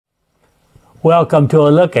Welcome to a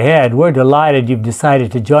look ahead. We're delighted you've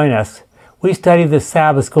decided to join us. We study the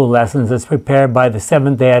Sabbath School lessons as prepared by the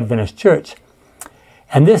Seventh-day Adventist Church.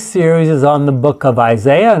 And this series is on the book of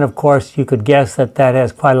Isaiah, and of course you could guess that that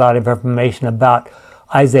has quite a lot of information about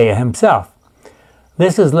Isaiah himself.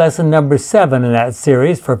 This is lesson number 7 in that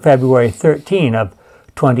series for February 13 of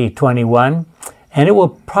 2021, and it will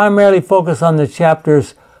primarily focus on the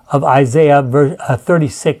chapters of Isaiah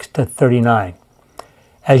 36 to 39.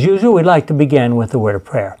 As usual, we'd like to begin with a word of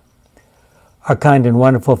prayer. Our kind and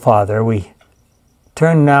wonderful Father, we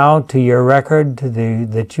turn now to your record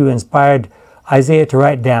that you inspired Isaiah to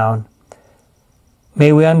write down.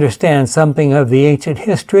 May we understand something of the ancient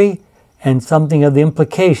history and something of the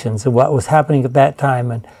implications of what was happening at that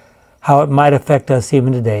time and how it might affect us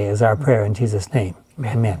even today, is our prayer in Jesus' name.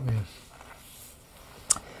 Amen. Amen.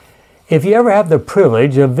 If you ever have the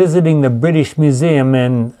privilege of visiting the British Museum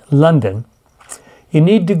in London, you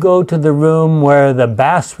need to go to the room where the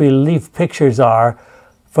bas-relief pictures are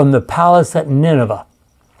from the palace at Nineveh.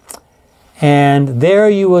 And there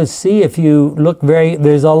you will see, if you look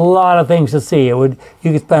there's a lot of things to see. You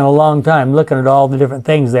could spend a long time looking at all the different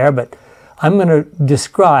things there, but I'm going to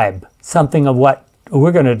describe something of what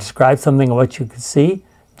you can see.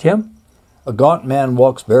 Jim? A gaunt man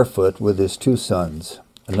walks barefoot with his 2 sons.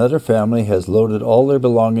 Another family has loaded all their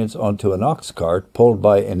belongings onto an ox cart pulled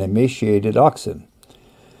by an emaciated oxen.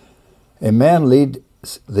 A man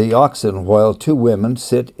leads the oxen while 2 women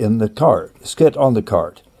sit on the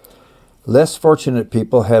cart. Less fortunate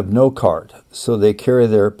people have no cart, so they carry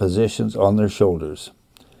their possessions on their shoulders.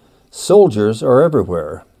 Soldiers are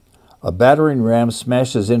everywhere. A battering ram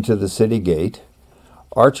smashes into the city gate.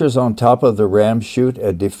 Archers on top of the ram shoot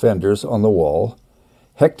at defenders on the wall.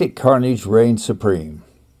 Hectic carnage reigns supreme.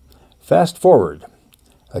 Fast forward.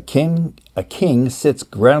 A king sits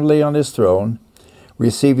grandly on his throne,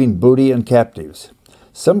 receiving booty and captives.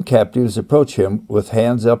 Some captives approach him with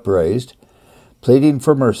hands upraised, pleading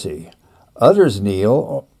for mercy. Others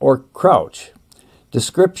kneel or crouch.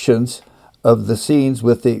 Descriptions of the scenes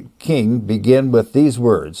with the king begin with these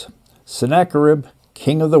words: Sennacherib,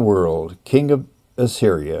 king of the world, king of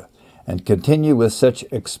Assyria, and continue with such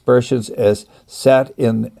expressions as sat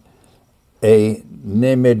in a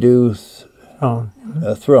Nemedu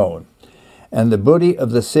throne, and the booty of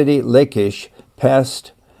the city Lachish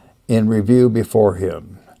passed in review before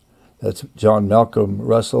him. That's John Malcolm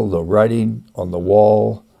Russell, The Writing on the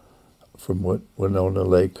Wall from Winona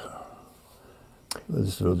Lake.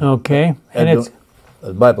 Okay, and it's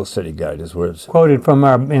a Bible study guide is where it's quoted from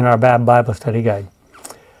in our Bible study guide.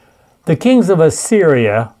 The kings of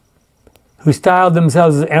Assyria, who styled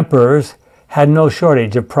themselves as emperors, had no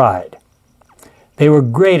shortage of pride. They were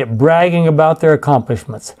great at bragging about their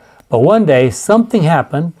accomplishments. But one day, something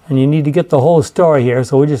happened, and you need to get the whole story here,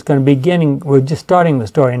 so we're just starting the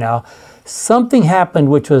story now. Something happened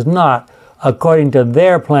which was not according to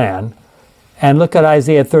their plan. And look at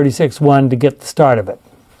Isaiah 36:1 to get the start of it.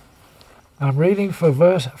 I'm reading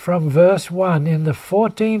from verse 1. In the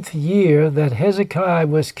 14th year that Hezekiah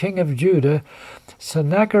was king of Judah,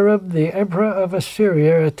 Sennacherib, the emperor of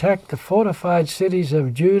Assyria, attacked the fortified cities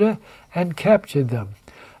of Judah and captured them.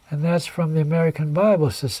 And that's from the American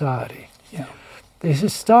Bible Society. Yeah. The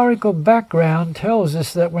historical background tells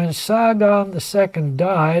us that when Sargon II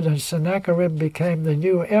died and Sennacherib became the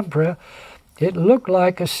new emperor, it looked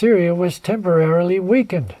like Assyria was temporarily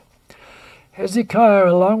weakened. Hezekiah,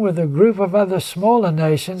 along with a group of other smaller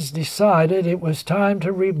nations, decided it was time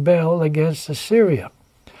to rebel against Assyria.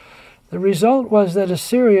 The result was that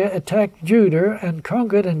Assyria attacked Judah and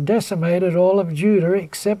conquered and decimated all of Judah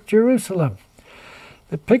except Jerusalem.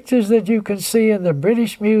 The pictures that you can see in the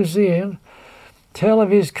British Museum tell of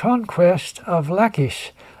his conquest of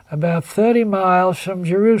Lachish, about 30 miles from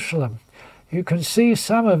Jerusalem. You can see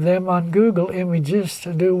some of them on Google Images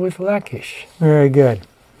to do with Lachish. Very good.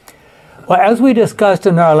 Well, as we discussed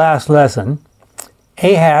in our last lesson,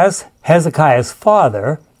 Ahaz, Hezekiah's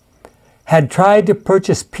father, had tried to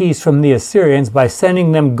purchase peace from the Assyrians by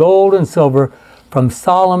sending them gold and silver from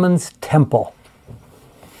Solomon's temple.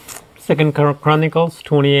 2 Chronicles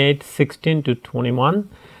 28:16 to 21.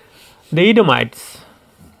 The Edomites,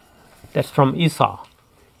 that's from Esau.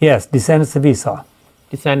 Yes, descendants of Esau.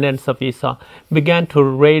 Descendants of Esau began to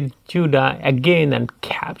raid Judah again and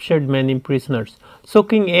captured many prisoners. So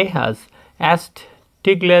King Ahaz asked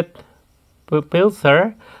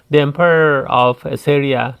Tiglath-Pileser, the emperor of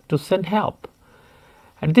Assyria, to send help.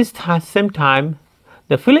 At this same time,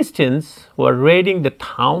 the Philistines were raiding the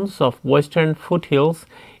towns of western foothills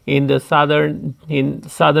in southern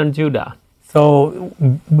Judah. So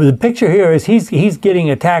the picture here is he's getting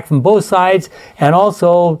attacked from both sides, and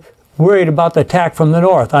also worried about the attack from the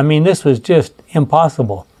north. I mean, this was just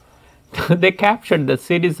impossible. They captured the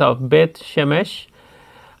cities of Beth Shemesh,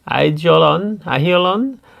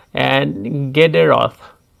 Ahiolon, and Gederoth,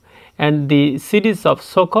 and the cities of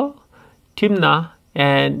Soko, Timnah,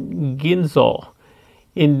 and Ginzo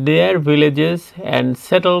in their villages, and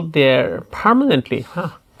settled there permanently.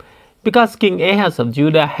 Because King Ahaz of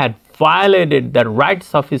Judah had violated the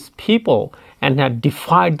rights of his people and had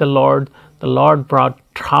defied the Lord brought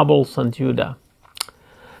troubles on Judah.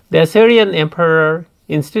 The Assyrian emperor,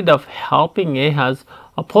 instead of helping Ahaz,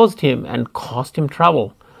 opposed him and caused him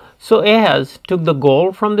trouble. So Ahaz took the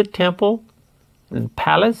gold from the temple and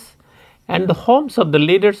palace and the homes of the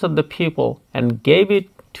leaders of the people and gave it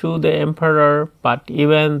to the emperor, but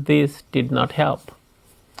even this did not help.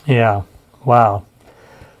 Yeah, wow.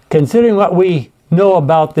 Considering what we know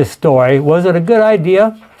about this story, was it a good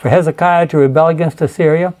idea for Hezekiah to rebel against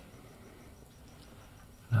Assyria?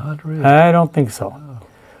 Not really. I don't think so. No.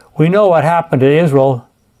 We know what happened to Israel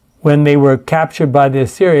when they were captured by the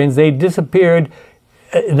Assyrians. They disappeared.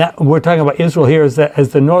 We're talking about Israel here as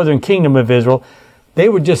the northern kingdom of Israel. They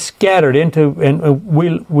were just scattered into, and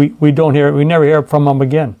we never hear from them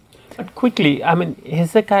again. But quickly, I mean,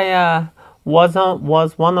 Hezekiah was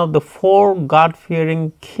one of the 4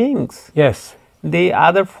 God-fearing kings. Yes. The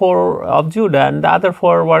other 4 of Judah, and the other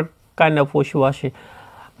 4 were kind of wishy-washy.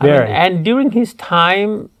 And during his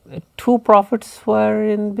time, 2 prophets were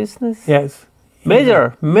in business. Yes.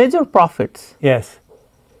 Major prophets. Yes.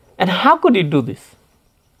 And how could he do this?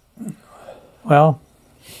 Well,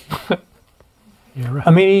 You're right.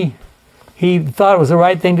 I mean, he thought it was the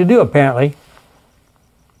right thing to do, apparently.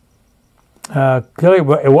 Clearly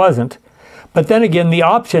it wasn't. But then again, the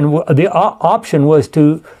option was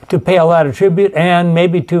to pay a lot of tribute and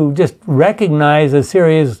maybe to just recognize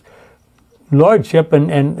Assyria's lordship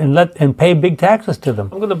and pay big taxes to them.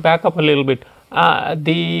 I'm going to back up a little bit.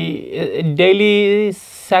 The daily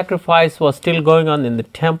sacrifice was still going on in the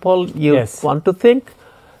temple. You want to think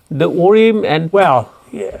the Urim and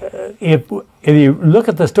if you look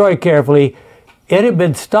at the story carefully, it had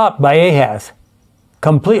been stopped by Ahaz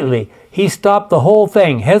completely. He stopped the whole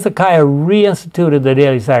thing. Hezekiah reinstituted the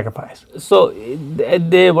daily sacrifice. So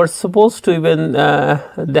they were supposed to even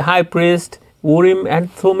the high priest Urim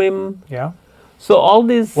and Thummim. Yeah. So all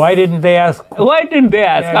these. Why didn't they ask? Why didn't they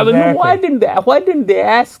ask? Yeah, I mean, why didn't they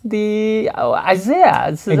ask the Isaiah?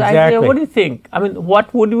 Exactly. Isaiah, what do you think? I mean,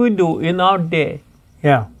 what would we do in our day?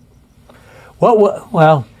 Yeah.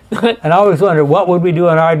 Well, and I always wonder, what would we do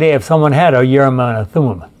in our day if someone had a Urim and a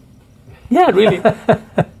Thummim? Yeah, really.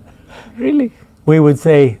 Really. We would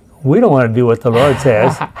say, we don't want to do what the Lord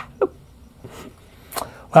says.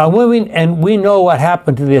 Well, we know what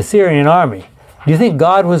happened to the Assyrian army. Do you think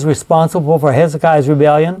God was responsible for Hezekiah's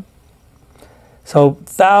rebellion? So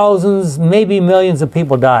thousands, maybe millions of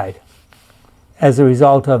people died as a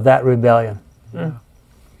result of that rebellion. Yeah.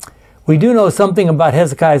 We do know something about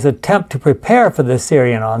Hezekiah's attempt to prepare for the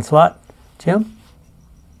Assyrian onslaught. Jim?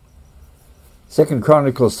 2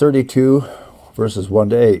 Chronicles 32, verses 1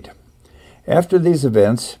 to 8. After these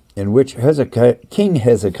events, in which King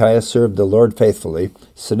Hezekiah served the Lord faithfully,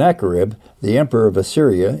 Sennacherib, the emperor of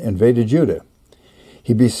Assyria, invaded Judah.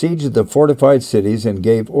 He besieged the fortified cities and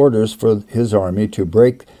gave orders for his army to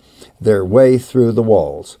break their way through the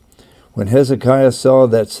walls. When Hezekiah saw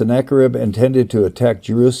that Sennacherib intended to attack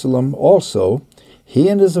Jerusalem also, he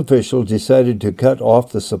and his officials decided to cut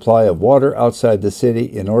off the supply of water outside the city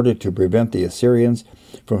in order to prevent the Assyrians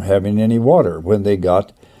from having any water when they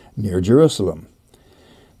got near Jerusalem.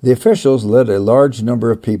 The officials led a large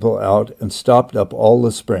number of people out and stopped up all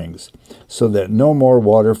the springs, so that no more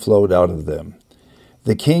water flowed out of them.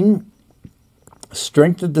 The king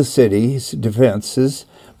strengthened the city's defenses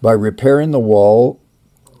by repairing the wall,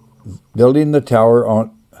 building towers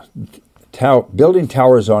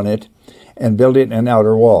on it, and building an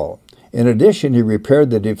outer wall. In addition, he repaired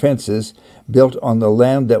the defenses built on the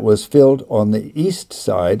land that was filled on the east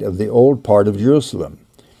side of the old part of Jerusalem.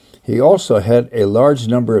 He also had a large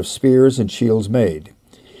number of spears and shields made.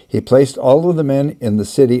 He placed all of the men in the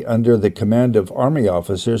city under the command of army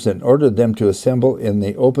officers and ordered them to assemble in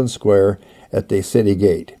the open square at the city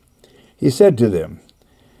gate. He said to them,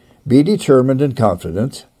 "Be determined and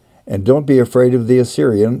confident, and don't be afraid of the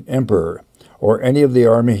Assyrian emperor or any of the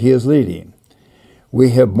army he is leading. We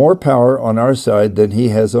have more power on our side than he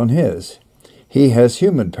has on his. He has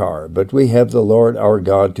human power, but we have the Lord our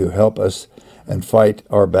God to help us and fight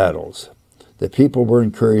our battles." The people were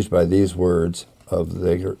encouraged by these words of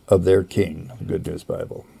their king. The Good News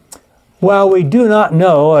Bible. Well, we do not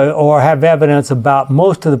know or have evidence about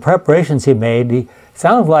most of the preparations he made.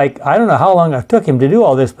 sounds like, I don't know how long it took him to do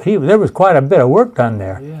all this, but there was quite a bit of work done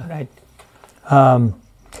there. Yeah. Right.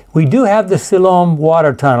 We do have the Siloam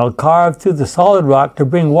water tunnel carved through the solid rock to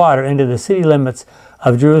bring water into the city limits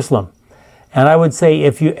of Jerusalem. And I would say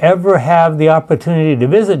if you ever have the opportunity to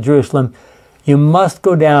visit Jerusalem, you must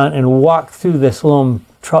go down and walk through the Siloam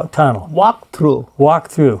tunnel. Walk through. Walk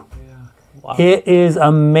through. Yeah. Wow. It is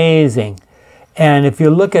amazing. And if you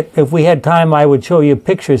look at, if we had time, I would show you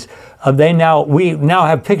pictures of we now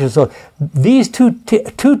have pictures. So these two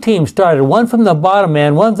teams started, one from the bottom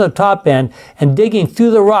end, one from the top end, and digging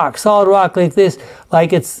through the rock, solid rock like this,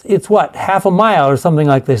 like it's what, half a mile or something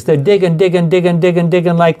like this. They're digging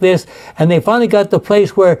like this, and they finally got the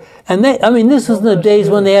place where, and this was in the days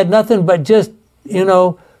when they had nothing but just,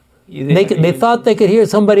 they thought they could hear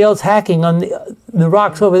somebody else hacking on the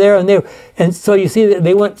rocks over there, and so you see that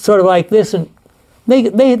they went sort of like this, and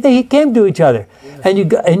they came to each other, and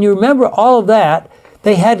you remember all of that.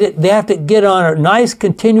 They have to get on a nice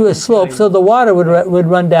continuous slope so the water would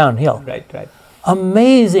run downhill. Right.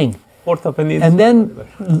 Amazing. And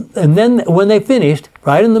then when they finished,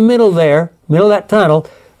 right in the middle of that tunnel,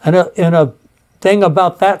 in a thing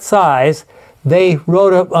about that size, they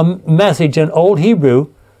wrote a message in Old Hebrew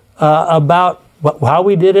about how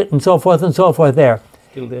we did it and so forth there.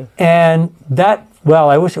 Still there. And that, well,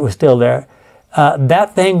 I wish it was still there.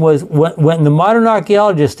 That thing was, when the modern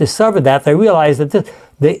archaeologists discovered that, they realized that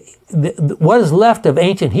what is left of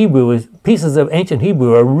ancient Hebrew pieces of ancient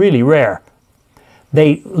Hebrew are really rare.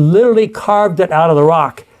 They literally carved it out of the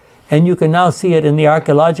rock, and you can now see it in the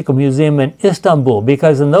Archaeological Museum in Istanbul,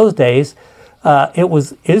 because in those days, it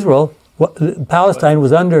was Israel, Palestine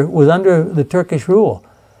was under the Turkish rule.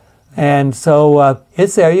 And so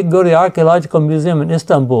it's there. You can go to the Archaeological Museum in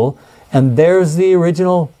Istanbul, and there's the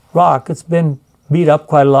original rock. It's been beat up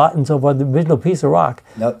quite a lot and so forth, the original piece of rock.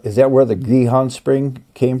 Now, is that where the Gihon spring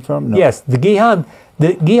came from? No. Yes, the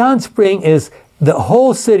Gihon spring is, the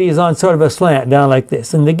whole city is on sort of a slant down like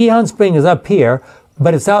this. And the Gihon spring is up here,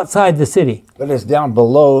 but it's outside the city. But it's down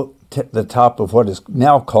below the top of what is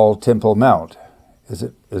now called Temple Mount.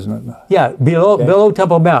 Isn't it? Yeah, below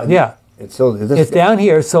Temple Mount, yeah. It's down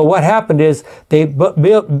here. So what happened is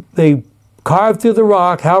they carved through the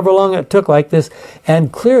rock, however long it took like this,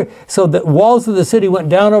 and clear, so the walls of the city went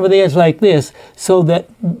down over the edge like this, so that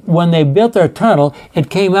when they built their tunnel, it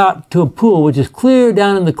came out to a pool, which is clear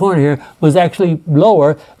down in the corner here, was actually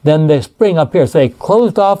lower than the spring up here. So they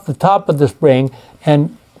closed off the top of the spring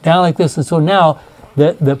and down like this. And so now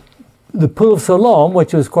the pool of Siloam,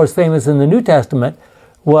 which was of course famous in the New Testament,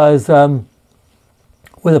 was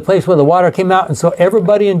a place where the water came out, and so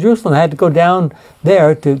everybody in Jerusalem had to go down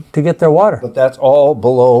there to get their water. But that's all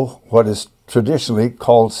below what is traditionally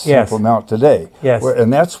called Temple Mount today. Yes.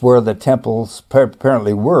 And that's where the temples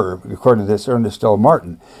apparently were, according to this Ernest L.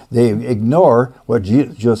 Martin. They ignore what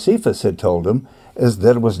Josephus had told them, is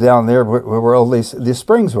that it was down there where all these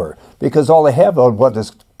springs were. Because all they have on what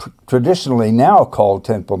is traditionally now called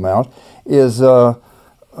Temple Mount is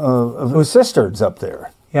cisterns up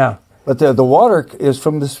there. Yeah. But the water is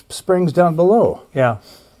from the springs down below. Yeah.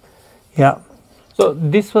 So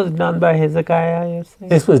this was done by Hezekiah, you're saying?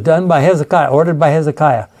 This was done by Hezekiah, ordered by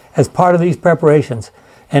Hezekiah, as part of these preparations,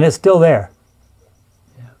 and it's still there.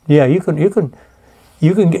 Yeah, you can.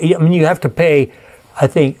 I mean, you have to pay. I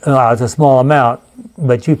think it's a small amount,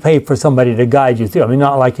 but you pay for somebody to guide you through. I mean,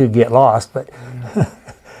 not like you get lost, but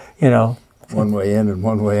One way in and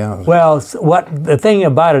one way out. Well, the thing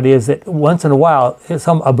about it is that once in a while,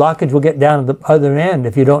 a blockage will get down to the other end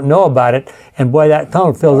if you don't know about it, and boy, that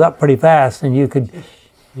tunnel fills up pretty fast, and you could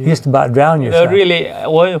just about drown yourself. Really,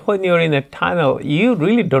 when you're in a tunnel, you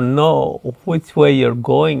really don't know which way you're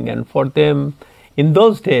going, and for them, in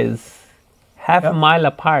those days, half a mile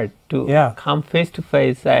apart to come face to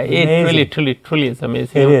face, it really, truly is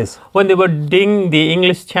amazing. It is. When they were digging the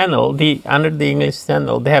English Channel, under the English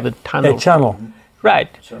Channel, they have a tunnel. A channel. Right.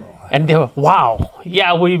 And they were, wow,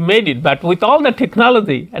 yeah, we made it, but with all the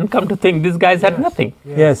technology, and come to think, these guys had nothing.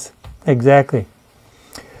 Yes, exactly.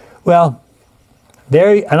 Well,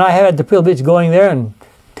 and I had the privilege going there and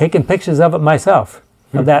taking pictures of it myself,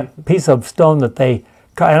 of that piece of stone that and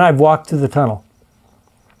I've walked through the tunnel.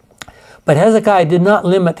 But Hezekiah did not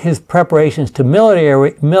limit his preparations to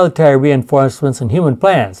military reinforcements and human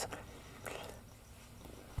plans.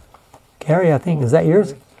 Carrie, I think, is that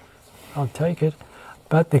yours? I'll take it.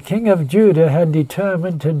 But the king of Judah had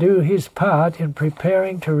determined to do his part in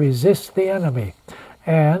preparing to resist the enemy.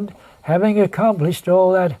 And, having accomplished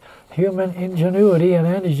all that human ingenuity and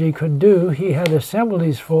energy could do, he had assembled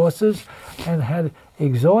his forces and had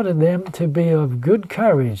exhorted them to be of good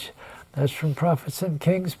courage, That's from Prophets and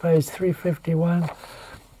Kings, page 351,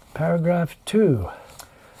 paragraph 2.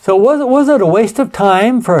 So was it a waste of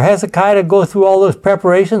time for Hezekiah to go through all those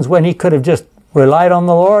preparations when he could have just relied on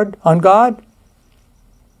the Lord, on God?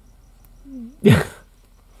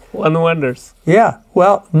 One wonders. Yeah.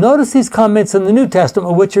 Well, notice these comments in the New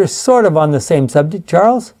Testament, which are sort of on the same subject,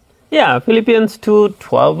 Charles. Yeah, Philippians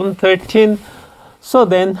 2:12 and 13. So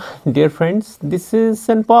then, dear friends, this is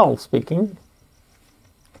St. Paul speaking,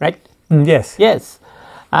 right? Yes. Yes.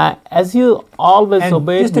 As you always And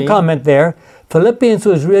obeyed just me. a comment there. Philippians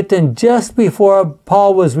was written just before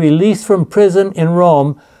Paul was released from prison in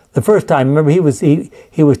Rome the first time. Remember, he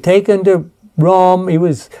was taken to Rome. He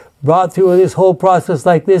was brought through this whole process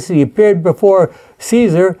like this. He appeared before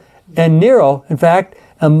Caesar and Nero. In fact,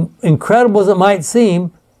 incredible as it might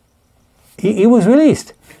seem, he was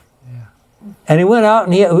released. Yeah. And he went out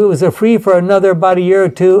and he was free for about a year or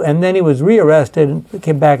two, and then he was rearrested and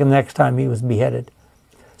came back, and the next time he was beheaded.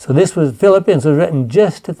 So Philippians was written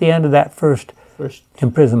just at the end of that first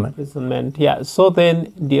imprisonment. Yeah. So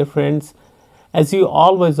then, dear friends, as you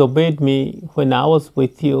always obeyed me when I was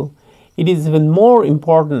with you, it is even more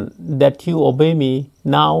important that you obey me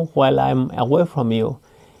now while I am away from you.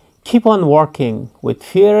 Keep on working with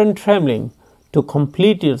fear and trembling to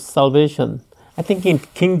complete your salvation. I think in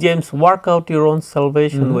King James, work out your own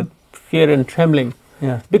salvation with fear and trembling.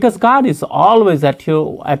 Yeah. Because God is always at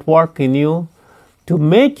work in you to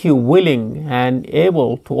make you willing and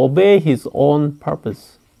able to obey His own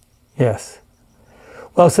purpose. Yes.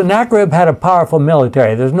 Well, Sennacherib had a powerful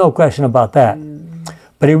military. There's no question about that.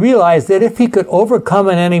 But he realized that if he could overcome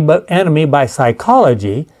an enemy by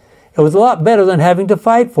psychology, it was a lot better than having to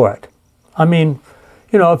fight for it. I mean,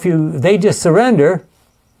 if they just surrender,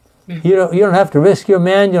 you don't have to risk your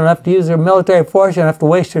men, you don't have to use their military force, you don't have to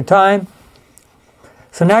waste your time.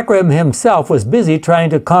 Sennacherib himself was busy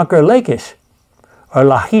trying to conquer Lachish, or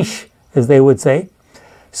Lachish, as they would say.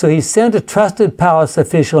 So he sent a trusted palace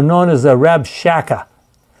official known as a Rabshakeh.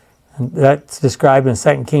 And that's described in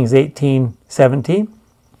 2 Kings 18:17,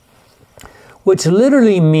 which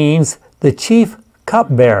literally means the chief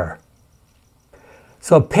cupbearer.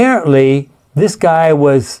 So apparently, this guy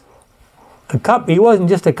was he wasn't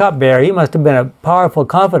just a cupbearer, he must have been a powerful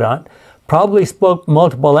confidant, probably spoke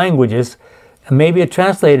multiple languages, and maybe it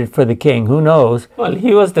translated for the king, who knows. Well,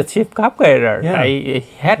 he was the chief cupbearer. Yeah. He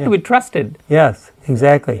had to be trusted. Yes,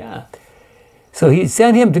 exactly. Yeah. So he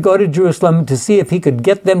sent him to go to Jerusalem to see if he could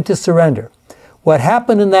get them to surrender. What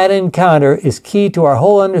happened in that encounter is key to our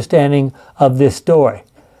whole understanding of this story.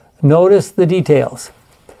 Notice the details.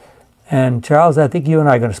 And Charles, I think you and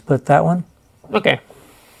I are going to split that one. Okay.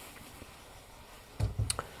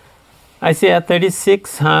 Isaiah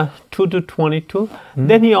 36, 2 to 22.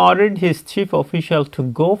 Then he ordered his chief official to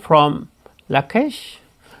go from Lachish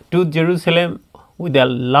to Jerusalem with a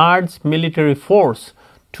large military force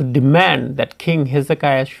to demand that King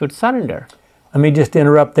Hezekiah should surrender. Let me just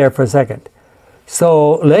interrupt there for a second.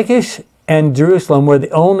 So Lachish and Jerusalem were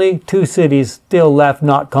the only two cities still left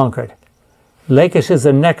not conquered. Lachish is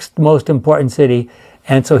the next most important city,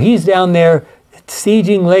 and so he's down there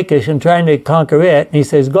sieging Lachish and trying to conquer it, and he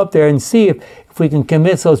says, go up there and see if we can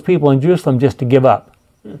convince those people in Jerusalem just to give up.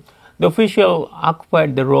 The official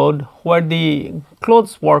occupied the road where the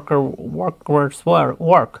clothes workers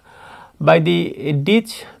work by the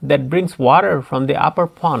ditch that brings water from the upper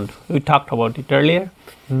pond. We talked about it earlier.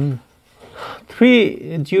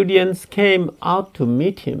 3 Judeans came out to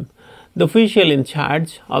meet him. The official in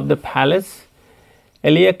charge of the palace,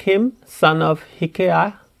 Eliakim, son of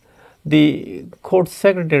Hilkiah, the court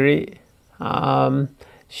secretary,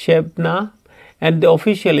 Shebna, and the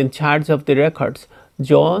official in charge of the records,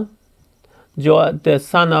 Joel, the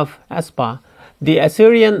son of Aspa. The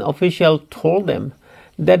Assyrian official told them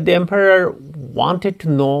that the emperor wanted to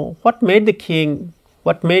know what made King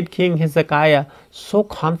Hezekiah so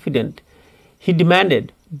confident. He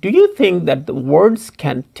demanded, "Do you think that the words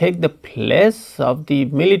can take the place of the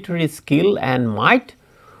military skill and might?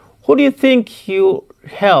 Who do you think you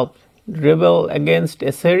helped rebel against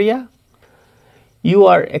Assyria? You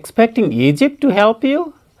are expecting Egypt to help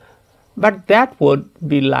you? But that would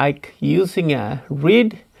be like using a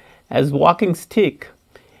reed as walking stick.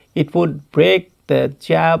 It would break the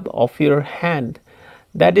jab of your hand.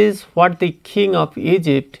 That is what the king of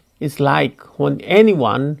Egypt is like when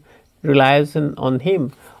anyone relies on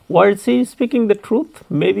him." Was he speaking the truth?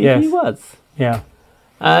 Maybe Yes. he was. Yeah.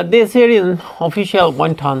 The Assyrian official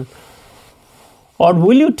went on, "Or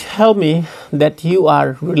will you tell me that you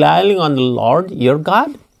are relying on the Lord your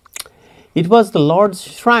God? It was the Lord's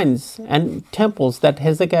shrines and temples that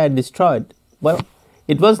Hezekiah destroyed. Well,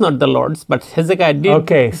 it was not the Lord's, but Hezekiah did.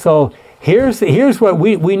 Okay, so here's what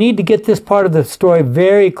we need to get this part of the story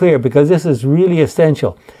very clear, because this is really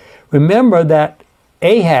essential. Remember that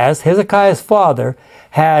Ahaz, Hezekiah's father,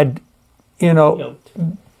 had,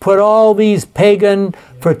 put all these pagan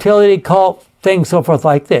fertility cult things, so forth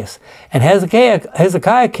like this. And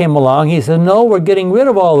Hezekiah came along. He said, no, we're getting rid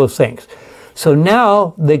of all those things. So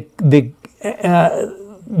now this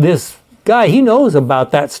guy, he knows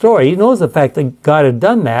about that story. He knows the fact that God had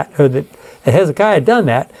done that, or that Hezekiah had done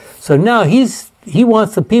that. So now he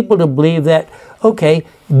wants the people to believe that, okay,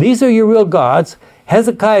 these are your real gods.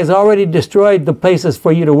 Hezekiah has already destroyed the places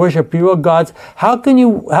for you to worship your real gods. How can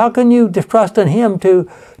you trust in him to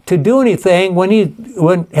do anything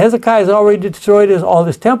when Hezekiah has already destroyed all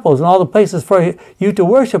his temples and all the places for you to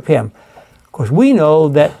worship him? Of course, we know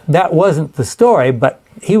that wasn't the story, but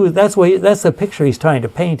that's the picture he's trying to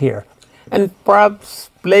paint here. And perhaps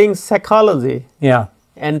playing psychology. Yeah.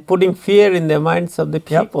 And putting fear in the minds of the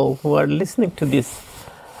people who are listening to this.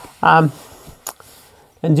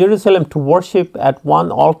 In Jerusalem to worship at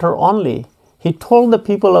one altar only. He told the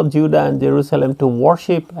people of Judah and Jerusalem to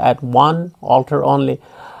worship at one altar only.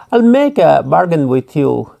 I'll make a bargain with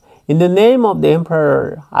you. In the name of the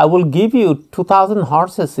emperor, I will give you 2,000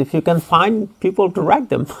 horses if you can find people to ride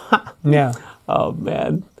them. Yeah. Oh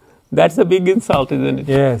man, that's a big insult, isn't it?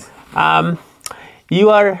 Yes. You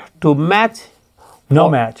are to match. No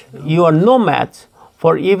match. You are no match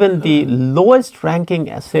for even the lowest ranking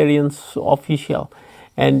Assyrians official.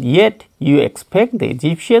 And yet you expect the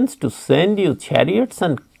Egyptians to send you chariots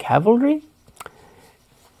and cavalry?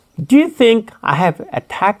 Do you think I have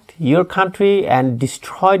attacked your country and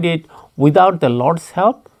destroyed it without the Lord's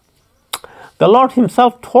help? The Lord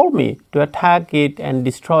himself told me to attack it and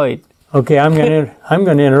destroy it. Okay, I'm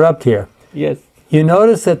going to interrupt here. Yes. You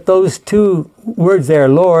notice that those two words there,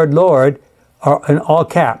 Lord, Lord, are in all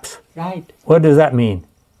caps. Right. What does that mean?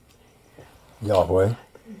 Yahweh.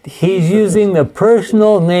 He's using the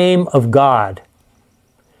personal name of God.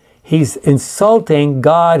 He's insulting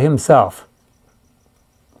God himself.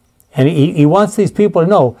 And he wants these people to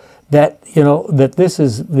know that, that this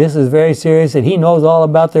is very serious, that he knows all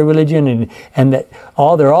about their religion, and that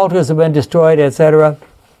all their altars have been destroyed, etc.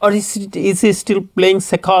 Or is he still playing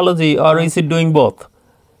psychology, or is he doing both?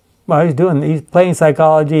 Well, he's playing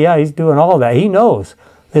psychology, yeah, he's doing all that. He knows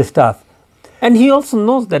this stuff. And he also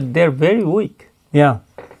knows that they're very weak. Yeah.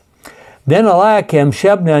 Then Eliakim,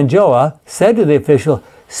 Shebna, and Joah said to the official,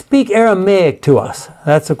 speak Aramaic to us.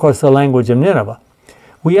 That's, of course, the language of Nineveh.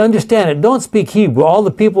 We understand it. Don't speak Hebrew. All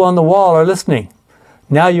the people on the wall are listening.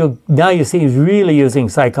 Now you see he's really using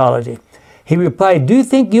psychology. He replied, do you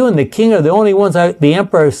think you and the king are the only ones the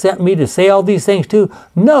emperor sent me to say all these things to?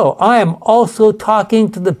 No, I am also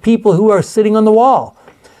talking to the people who are sitting on the wall,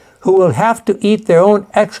 who will have to eat their own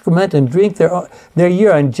excrement and drink their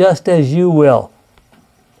urine just as you will.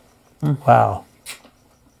 Wow.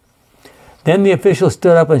 Then the official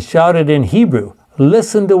stood up and shouted in Hebrew,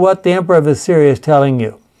 listen to what the emperor of Assyria is telling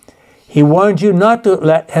you. He warned you not to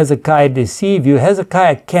let Hezekiah deceive you.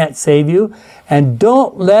 Hezekiah can't save you. And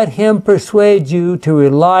don't let him persuade you to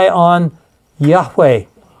rely on Yahweh,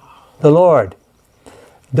 the Lord.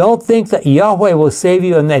 Don't think that Yahweh will save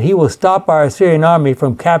you and that he will stop our Assyrian army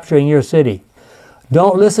from capturing your city.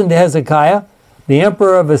 Don't listen to Hezekiah. The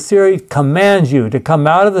emperor of Assyria commands you to come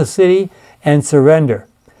out of the city and surrender.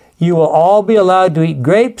 You will all be allowed to eat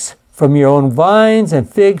grapes from your own vines and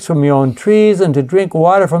figs from your own trees and to drink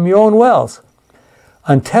water from your own wells,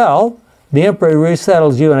 until the emperor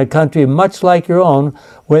resettles you in a country much like your own,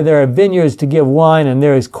 where there are vineyards to give wine and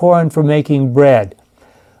there is corn for making bread.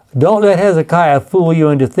 Don't let Hezekiah fool you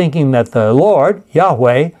into thinking that the Lord,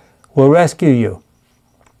 Yahweh, will rescue you.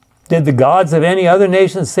 Did the gods of any other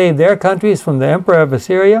nation save their countries from the emperor of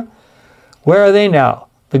Assyria? Where are they now,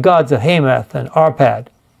 the gods of Hamath and Arpad?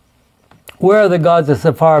 Where are the gods of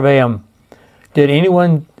Sepharvaim? Did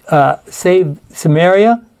anyone save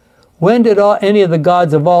Samaria? When did any of the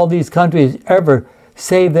gods of all these countries ever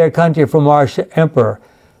save their country from our emperor?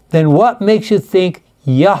 Then what makes you think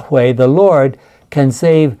Yahweh, the Lord, can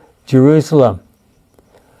save Jerusalem?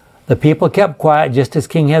 The people kept quiet just as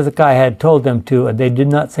King Hezekiah had told them to, and they did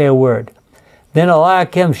not say a word. Then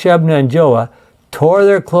Eliakim, Shebna, and Joah tore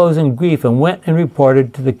their clothes in grief and went and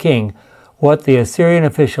reported to the king what the Assyrian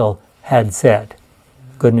official had said.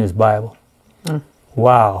 Good News Bible.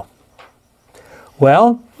 Wow.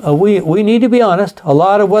 Well, we need to be honest. A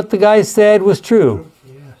lot of what the guy said was true.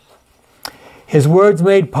 His words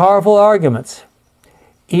made powerful arguments.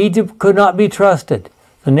 Egypt could not be trusted.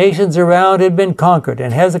 The nations around had been conquered,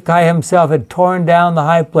 and Hezekiah himself had torn down the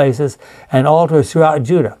high places and altars throughout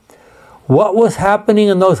Judah. what was happening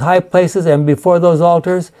in those high places and before those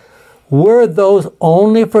altars? Were those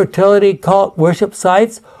only fertility cult worship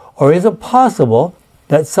sites, or is it possible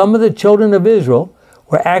that some of the children of Israel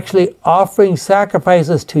were actually offering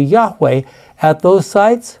sacrifices to Yahweh at those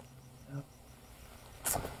sites?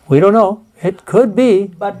 We don't know. It could be.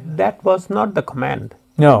 But that was not the command.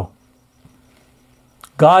 No.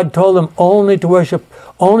 God told them only to worship,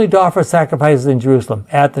 only to offer sacrifices in Jerusalem,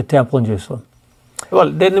 at the temple in Jerusalem.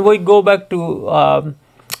 Well, then we go back to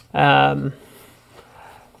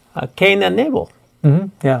Cain and Abel.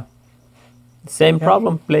 Yeah. Same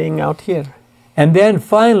problem playing out here. And then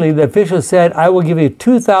finally, the official said, I will give you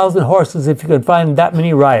 2,000 horses if you can find that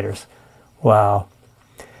many riders. Wow.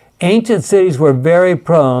 Ancient cities were very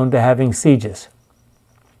prone to having sieges.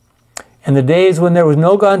 In the days when there was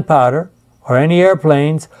no gunpowder or any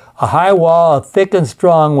airplanes, a high wall, thick and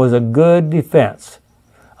strong, was a good defense.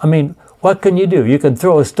 I mean, what can you do? You can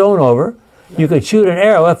throw a stone over. You could shoot an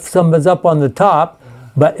arrow if someone's up on the top.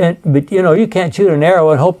 But you know, you can't shoot an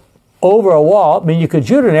arrow and hope over a wall. I mean, you could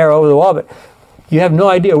shoot an arrow over the wall, but you have no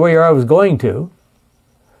idea where your arrow is going to.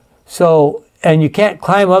 So, and you can't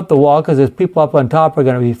climb up the wall because there's people up on top who are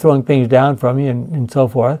going to be throwing things down from you and so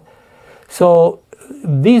forth. So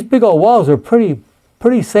these big old walls are pretty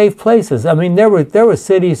safe places. I mean, there were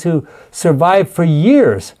cities who survived for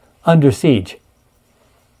years under siege.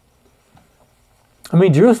 I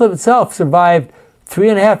mean, Jerusalem itself survived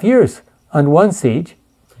 3.5 years under one siege.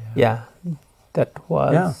 Yeah, that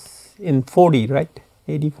was in 40, right?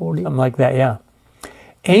 80, 40? Something like that, yeah.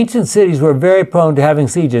 Ancient cities were very prone to having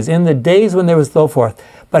sieges in the days when there was so forth.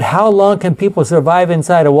 But how long can people survive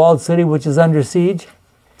inside a walled city which is under siege?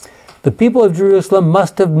 The people of Jerusalem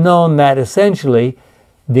must have known that essentially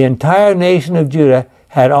the entire nation of Judah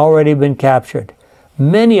had already been captured.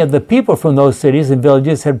 Many of the people from those cities and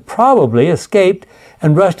villages had probably escaped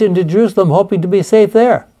and rushed into Jerusalem hoping to be safe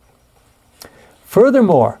there.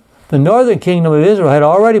 Furthermore, the northern kingdom of Israel had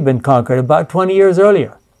already been conquered about 20 years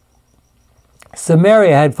earlier.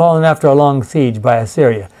 Samaria had fallen after a long siege by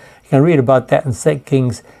Assyria. You can read about that in 2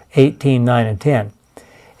 Kings 18, 9, and 10.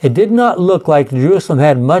 It did not look like Jerusalem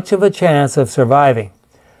had much of a chance of surviving.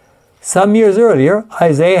 Some years earlier,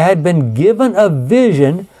 Isaiah had been given a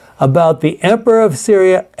vision about the emperor of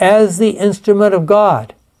Syria as the instrument of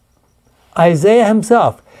God. Isaiah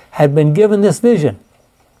himself had been given this vision.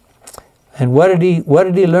 And what did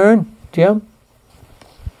he learn, Jim?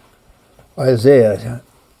 Isaiah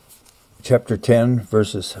chapter 10,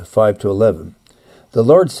 verses 5 to 11. The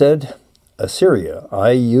Lord said, Assyria,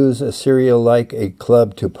 I use Assyria like a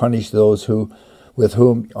club to punish those with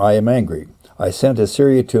whom I am angry. I sent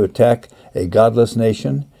Assyria to attack a godless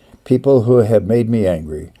nation, people who have made me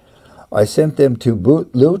angry. I sent them to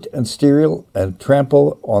loot and steal and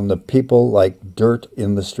trample on the people like dirt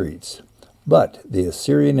in the streets. But the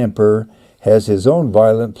Assyrian emperor has his own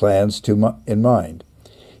violent plans in mind.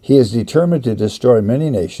 He is determined to destroy many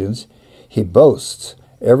nations. He boasts,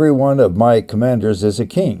 every one of my commanders is a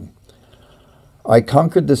king. I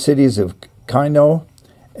conquered the cities of Kino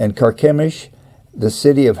and Carchemish, the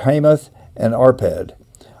city of Hamath and Arpad.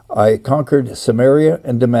 I conquered Samaria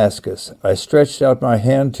and Damascus. I stretched out my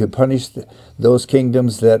hand to punish those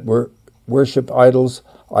kingdoms that worship idols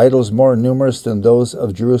more numerous than those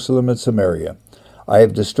of Jerusalem and Samaria. I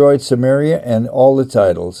have destroyed Samaria and all its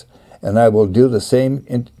idols, and I will do the same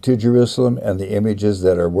to Jerusalem and the images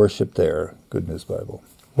that are worshipped there. Good News Bible.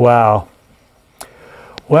 Wow.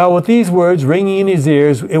 Well, with these words ringing in his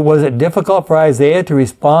ears, was it difficult for Isaiah to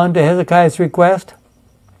respond to Hezekiah's request?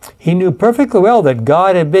 He knew perfectly well that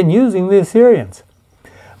God had been using the Assyrians.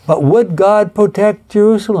 But would God protect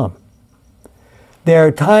Jerusalem? There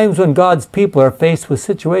are times when God's people are faced with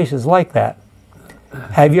situations like that.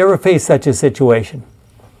 Have you ever faced such a situation?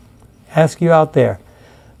 Ask you out there.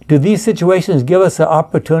 Do these situations give us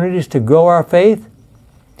opportunities to grow our faith?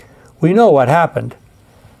 We know what happened.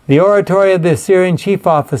 The oratory of the Assyrian chief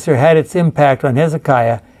officer had its impact on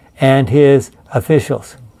Hezekiah and his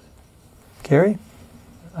officials. Carrie?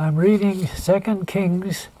 I'm reading 2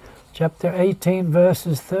 Kings chapter 18,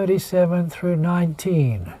 verses 37 through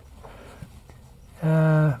 19.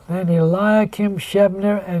 Then Eliakim,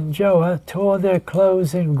 Shebna, and Joah tore their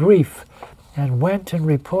clothes in grief and went and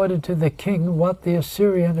reported to the king what the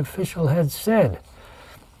Assyrian official had said.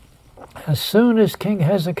 As soon as King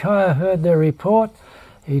Hezekiah heard their report,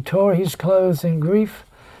 he tore his clothes in grief,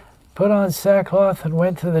 put on sackcloth, and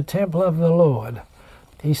went to the temple of the Lord.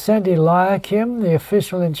 He sent Eliakim, the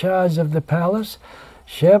official in charge of the palace,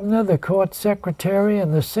 Shebna, the court secretary,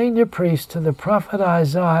 and the senior priest to the prophet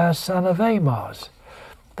Isaiah, son of Amoz.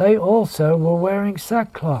 They also were wearing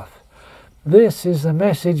sackcloth. This is the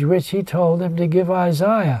message which he told him to give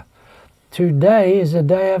Isaiah. Today is a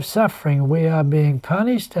day of suffering. We are being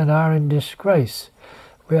punished and are in disgrace.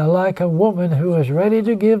 We are like a woman who is ready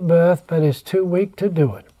to give birth but is too weak to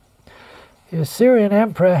do it. The Assyrian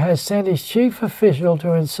emperor has sent his chief official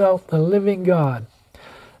to insult the living God.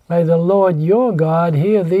 May the Lord your God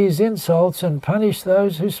hear these insults and punish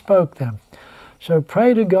those who spoke them. So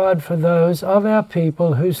pray to God for those of our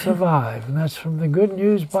people who survive. And that's from the Good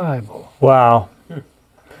News Bible. Wow.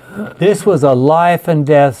 This was a life and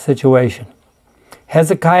death situation.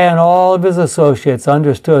 Hezekiah and all of his associates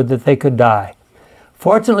understood that they could die.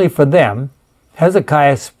 Fortunately for them,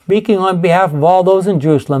 Hezekiah, speaking on behalf of all those in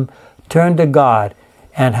Jerusalem, turned to God.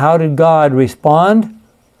 And how did God respond?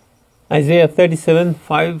 Isaiah 37,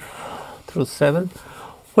 5 through 7.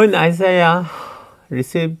 When Isaiah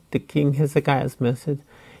received the king Hezekiah's message,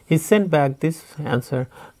 he sent back this answer: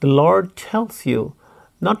 The Lord tells you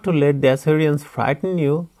not to let the Assyrians frighten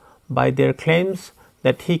you by their claims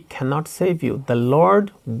that he cannot save you. The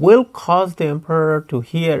Lord will cause the emperor to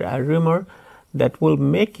hear a rumor that will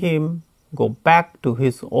make him go back to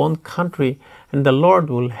his own country, and the Lord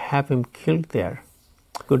will have him killed there.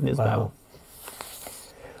 Good News Bible.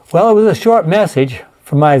 Well, it was a short message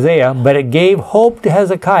from Isaiah, but it gave hope to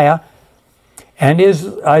Hezekiah and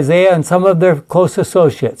Isaiah and some of their close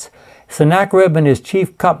associates. Sennacherib and his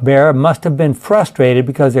chief cupbearer must have been frustrated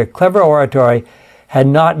because their clever oratory had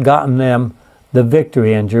not gotten them the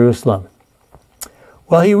victory in Jerusalem.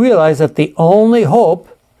 Well, he realized that the only hope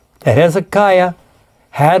that Hezekiah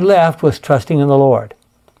had left was trusting in the Lord.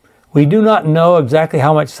 We do not know exactly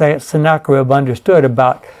how much Sennacherib understood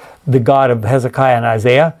about the God of Hezekiah and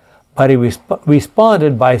Isaiah, but he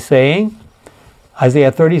responded by saying,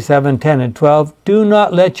 Isaiah 37, 10 and 12, Do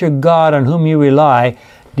not let your God on whom you rely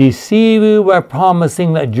deceive you by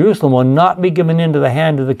promising that Jerusalem will not be given into the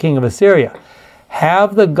hand of the king of Assyria.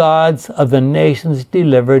 Have the gods of the nations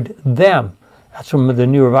delivered them? That's from the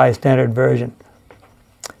New Revised Standard Version.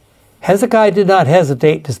 Hezekiah did not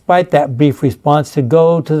hesitate, despite that brief response, to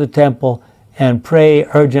go to the temple and pray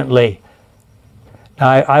urgently. Now,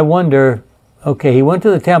 I wonder, okay, he went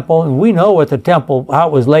to the temple, and we know what the temple, how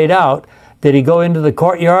it was laid out. Did he go into the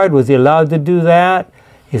courtyard? Was he allowed to do that?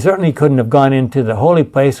 He certainly couldn't have gone into the holy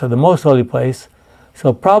place or the most holy place.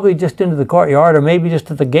 So probably just into the courtyard, or maybe just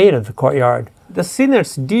at the gate of the courtyard. The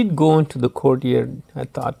sinners did go into the courtyard, I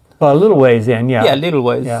thought. Well, a little ways in, yeah. Yeah, a little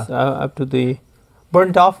ways, yeah. Up to the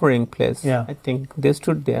burnt offering place. Yeah. I think they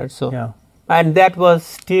stood there. So, yeah. And that was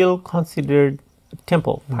still considered a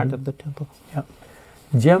temple, part of the temple. Yeah.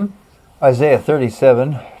 Jim? Isaiah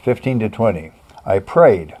 37, 15 to 20. I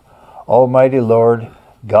prayed, Almighty Lord,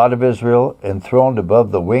 God of Israel, enthroned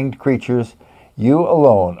above the winged creatures, you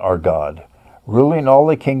alone are God, ruling all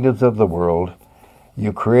the kingdoms of the world.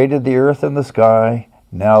 You created the earth and the sky.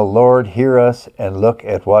 Now, Lord, hear us and look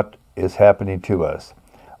at what is happening to us.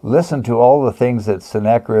 Listen to all the things that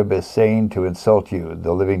Sennacherib is saying to insult you,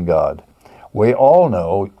 the living God. We all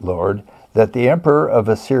know, Lord, that the emperors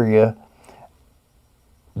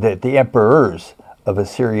of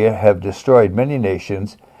Assyria have destroyed many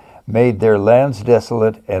nations, made their lands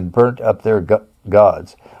desolate, and burnt up their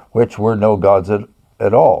gods, which were no gods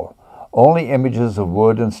at all, only images of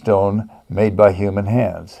wood and stone made by human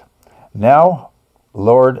hands. Now,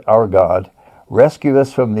 Lord our God, rescue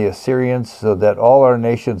us from the Assyrians so that all our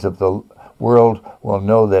nations of the world will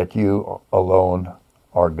know that you alone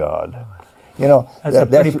are God. You know, that's a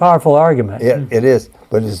pretty powerful argument. It is,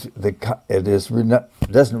 but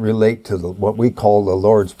doesn't relate to what we call the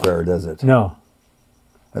Lord's Prayer, does it? No.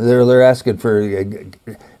 They're asking for.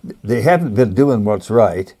 They haven't been doing what's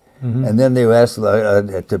right, and then they ask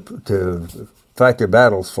to fight their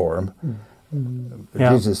battles for them.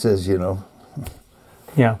 Yeah. Jesus says, you know.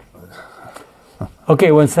 Yeah.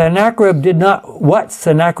 Okay, what Sennacherib did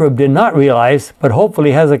not realize, but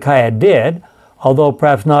hopefully Hezekiah did, although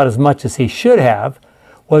perhaps not as much as he should have,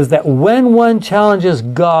 was that when one challenges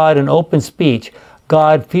God in open speech,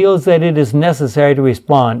 God feels that it is necessary to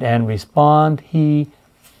respond, and respond he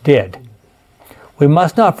did. We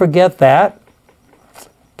must not forget that.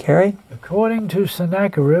 Carrie? According to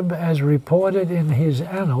Sennacherib, as reported in his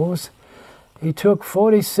annals, he took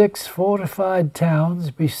 46 fortified towns,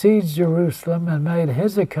 besieged Jerusalem, and made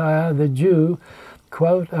Hezekiah the Jew,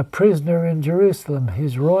 quote, a prisoner in Jerusalem,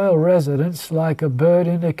 his royal residence like a bird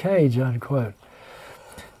in a cage, unquote.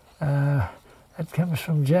 That comes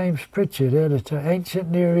from James Pritchard, editor, Ancient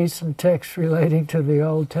Near Eastern Texts Relating to the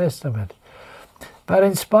Old Testament. But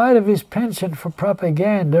in spite of his penchant for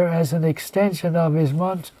propaganda as an extension of his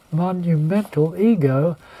monumental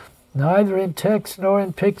ego, neither in text nor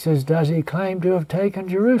in pictures does he claim to have taken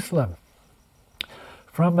Jerusalem.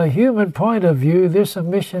 From a human point of view, this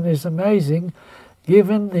omission is amazing,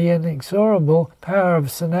 given the inexorable power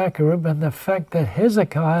of Sennacherib and the fact that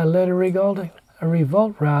Hezekiah led a revolt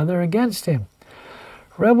against him.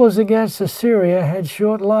 Rebels against Assyria had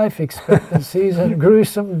short life expectancies and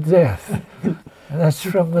gruesome death. And that's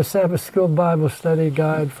from the Sabbath School Bible Study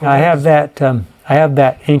Guide. I have that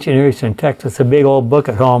Ancient Near Eastern text. It's a big old book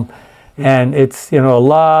at home, and it's,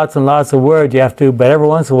 lots and lots of words you have to. But every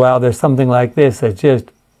once in a while, there's something like this that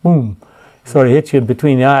just boom, sort of hits you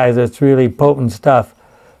between the eyes. It's really potent stuff.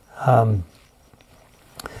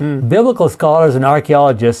 Biblical scholars and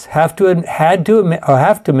archaeologists have to admit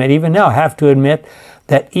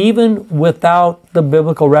that even without the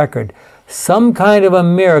biblical record, some kind of a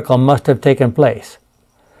miracle must have taken place.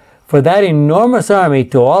 For that enormous army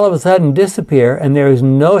to all of a sudden disappear and there is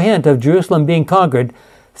no hint of Jerusalem being conquered,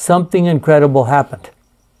 something incredible happened.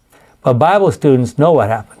 But Bible students know what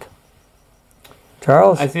happened.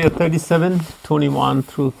 Charles? Isaiah 37:21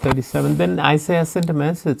 through 37. Then Isaiah sent a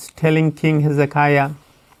message telling King Hezekiah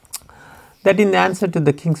that in answer to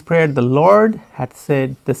the king's prayer, the Lord had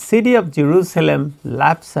said, "The city of Jerusalem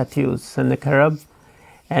laughs at you, Sennacherib,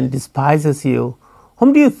 and despises you.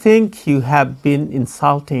 Whom do you think you have been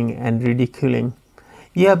insulting and ridiculing?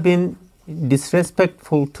 You have been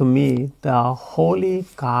disrespectful to me, the holy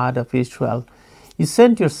God of Israel. You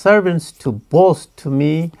sent your servants to boast to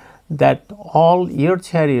me that all your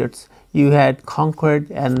chariots you had conquered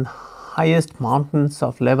and highest mountains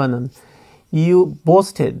of Lebanon. You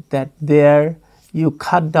boasted that there you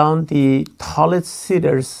cut down the tallest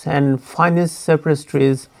cedars and finest cypress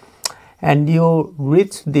trees, and you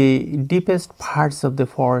reached the deepest parts of the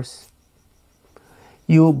forest.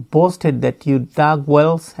 You boasted that you dug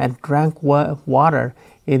wells and drank water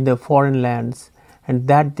in the foreign lands, and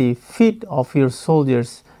that the feet of your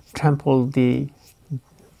soldiers trampled the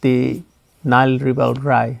Nile River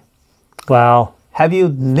dry." Wow. Have you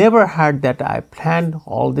never heard that I planned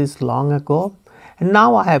all this long ago? And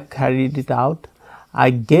now I have carried it out. I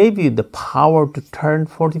gave you the power to turn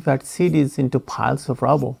fortified cities into piles of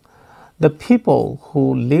rubble. The people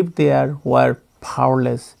who lived there were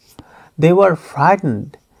powerless. They were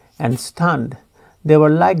frightened and stunned. They were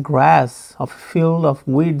like grass of a field of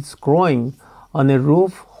weeds growing on a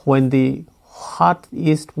roof when the hot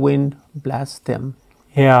east wind blasts them.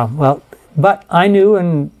 Yeah, well, but I knew,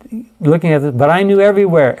 and looking at this, but I knew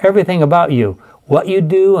everything about you, what you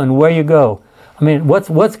do and where you go. I mean,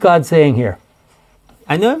 what's God saying here?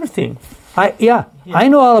 I know everything. I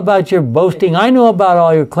know all about your boasting. I know about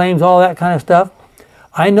all your claims, all that kind of stuff.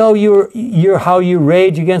 I know how you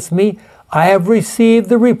rage against me. I have received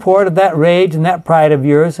the report of that rage and that pride of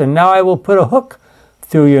yours, and now I will put a hook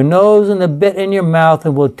through your nose and a bit in your mouth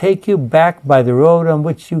and will take you back by the road on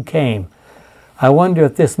which you came. I wonder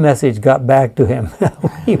if this message got back to him.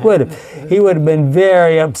 He would have been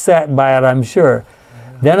very upset by it, I'm sure.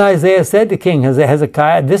 Then Isaiah said to King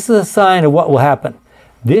Hezekiah, "This is a sign of what will happen.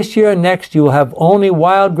 This year and next you will have only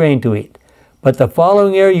wild grain to eat, but the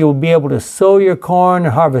following year you will be able to sow your corn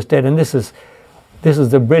and harvest it." And this is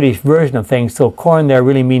the British version of things, so corn there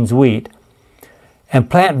really means wheat. "And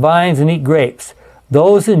plant vines and eat grapes.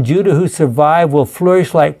 Those in Judah who survive will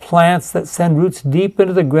flourish like plants that send roots deep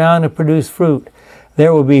into the ground and produce fruit.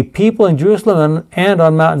 There will be people in Jerusalem and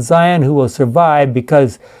on Mount Zion who will survive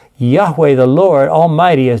because Yahweh the Lord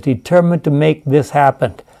Almighty is determined to make this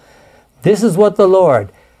happen. This is what the Lord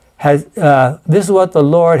has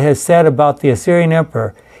said about the Assyrian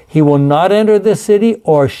emperor. He will not enter the city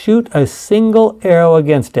or shoot a single arrow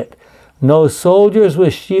against it. No soldiers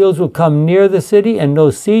with shields will come near the city, and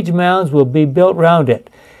no siege mounds will be built round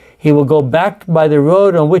it. He will go back by the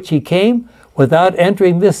road on which he came without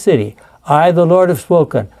entering this city. I, the Lord, have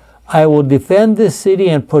spoken. I will defend this city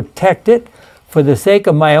and protect it for the sake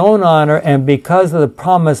of my own honor and because of the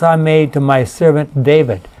promise I made to my servant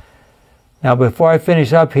David." Now, before I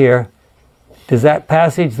finish up here, does that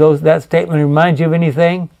passage, that statement remind you of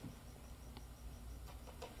anything?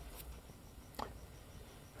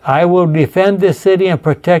 I will defend this city and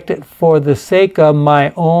protect it for the sake of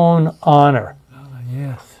my own honor.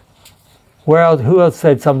 Yes. Who else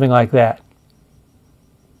said something like that?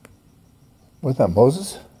 Was that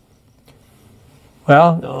Moses?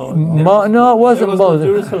 Well, no, it wasn't Moses.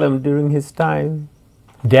 Jerusalem during his time.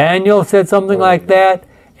 Daniel said something like that,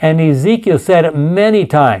 and Ezekiel said it many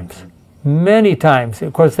times. Many times.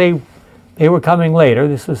 Of course, they were coming later.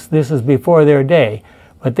 This is before their day,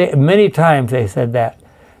 but many times they said that.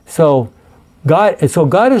 So God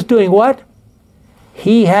is doing what?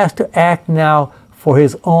 He has to act now for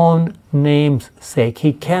his own name's sake.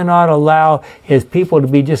 He cannot allow his people to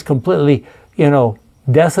be just completely,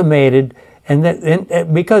 decimated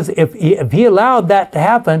Because if he allowed that to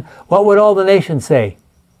happen, what would all the nations say?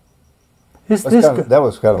 That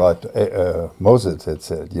was kind of like Moses had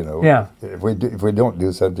said, you know. Yeah. If we don't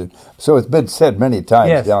do something, so it's been said many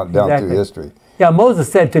times down through history. Yeah,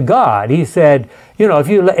 Moses said to God, he said, you know, if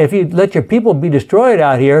you let your people be destroyed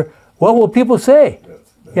out here, what will people say?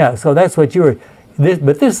 Yeah, so that's what you were.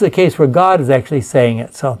 But this is a case where God is actually saying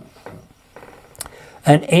it. So,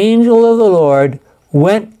 an angel of the Lord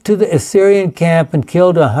went to the Assyrian camp and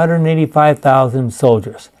killed 185,000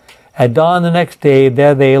 soldiers. At dawn the next day,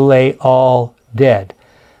 there they lay all dead.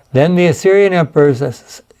 Then the Assyrian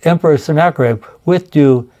Emperor Sennacherib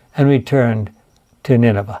withdrew and returned to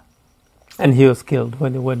Nineveh. And he was killed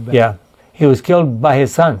when he went back. Yeah, he was killed by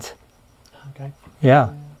his sons. Okay.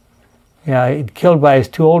 Yeah, he killed by his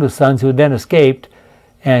two oldest sons, who then escaped,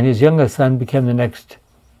 and his youngest son became the next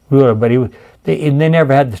ruler. But they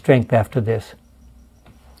never had the strength after this.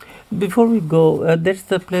 Before we go, there's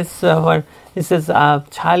the place where it says a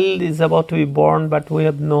child is about to be born, but we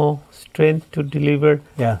have no strength to deliver.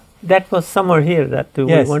 Yeah. That was somewhere here that we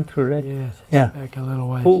went through, right? Yes. Yeah. Back a little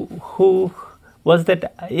way. Who was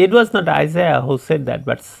that? It was not Isaiah who said that,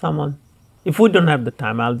 but someone. If we don't have the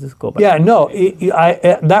time, I'll just go back. Yeah. No.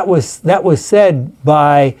 That was said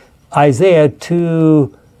by Isaiah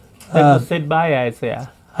to. That was said by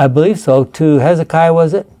Isaiah. I believe so. To Hezekiah,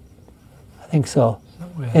 was it? I think so.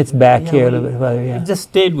 It's back here a little bit further, yeah. It just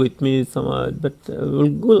stayed with me somewhere, but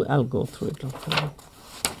I'll go through it.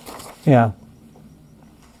 Yeah.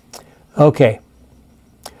 Okay.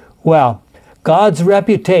 Well, God's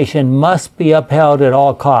reputation must be upheld at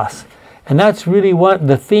all costs. And that's really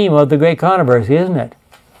the theme of the great controversy, isn't it?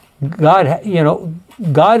 God, you know,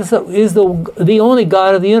 God is the only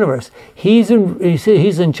God of the universe. He's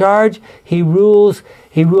in charge. He rules.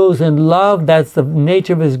 He rules in love. That's the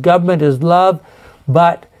nature of his government, is love.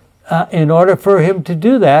 But in order for him to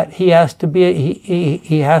do that, he has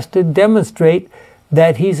to demonstrate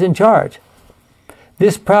that he's in charge.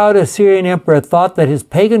 This proud Assyrian emperor thought that his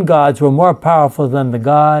pagan gods were more powerful than the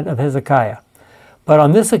God of Hezekiah. But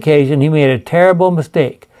on this occasion, he made a terrible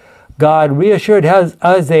mistake. God reassured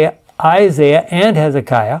Isaiah and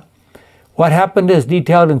Hezekiah. What happened is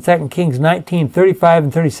detailed in 2 Kings 19, 35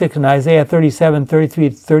 and 36, and Isaiah 37, 33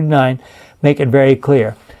 to 39 make it very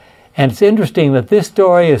clear. And it's interesting that this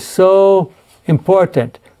story is so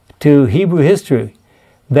important to Hebrew history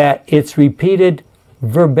that it's repeated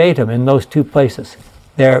verbatim in those two places.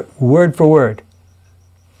 They're word for word.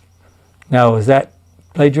 Now, is that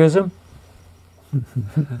plagiarism?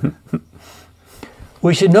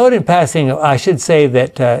 We should note in passing, I should say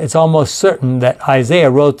that it's almost certain that Isaiah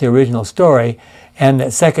wrote the original story, and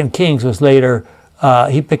that 2 Kings was later,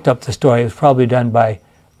 he picked up the story. It was probably done by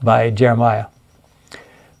Jeremiah.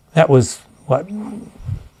 That was,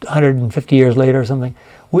 150 years later or something.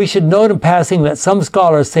 We should note in passing that some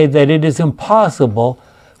scholars say that it is impossible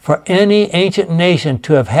for any ancient nation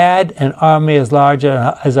to have had an army as large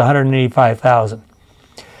as 185,000.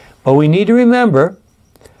 But we need to remember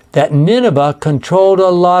that Nineveh controlled a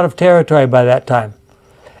lot of territory by that time,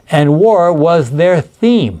 and war was their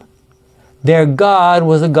theme. Their god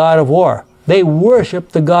was a god of war. They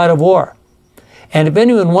worshipped the god of war. And if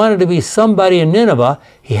anyone wanted to be somebody in Nineveh,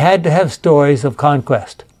 he had to have stories of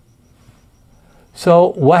conquest.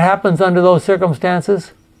 So what happens under those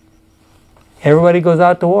circumstances? Everybody goes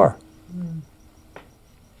out to war.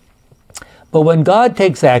 But when God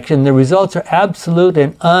takes action, the results are absolute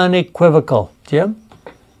and unequivocal. Jim?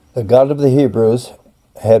 The God of the Hebrews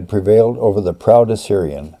had prevailed over the proud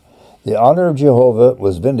Assyrian. The honor of Jehovah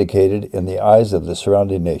was vindicated in the eyes of the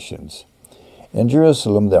surrounding nations. In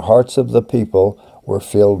Jerusalem, the hearts of the people were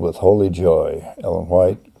filled with holy joy. Ellen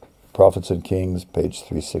White, Prophets and Kings, page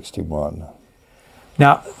 361.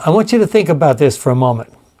 Now, I want you to think about this for a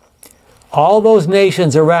moment. All those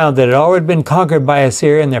nations around that had already been conquered by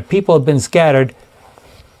Assyria and their people had been scattered,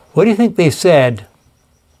 what do you think they said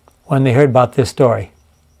when they heard about this story?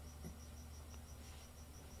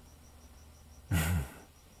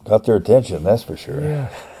 Got their attention, that's for sure. Yeah.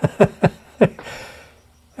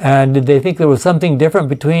 And did they think there was something different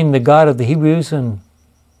between the God of the Hebrews and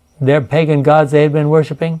their pagan gods they had been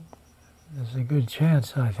worshiping? There's a good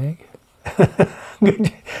chance, I think.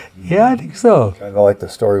 Yeah, I think so. Kind of like the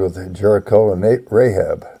story with Jericho and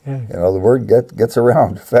Rahab. Yeah. You know, the word gets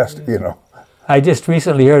around fast, you know. I just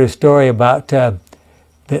recently heard a story about the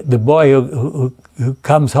boy who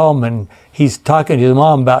comes home and he's talking to his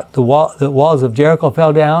mom about the walls of Jericho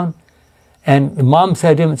fell down. And the mom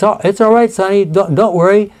said to him, it's all right, sonny, don't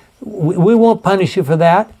worry. We won't punish you for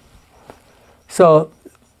that. So,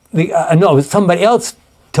 somebody else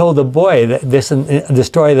told the boy the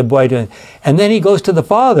story of the boy doing. And then he goes to the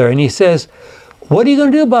father and he says, "What are you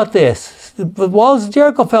going to do about this? The walls of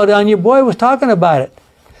Jericho fell down. Your boy was talking about it."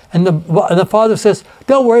 And the father says,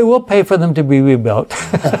 "Don't worry, we'll pay for them to be rebuilt."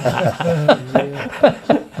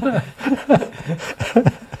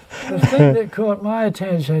 The thing that caught my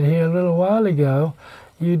attention here a little while ago,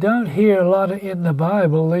 you don't hear a lot in the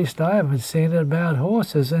Bible, at least I haven't seen it, about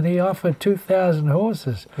horses, and he offered 2,000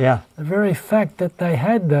 horses. Yeah. The very fact that they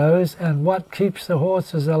had those and what keeps the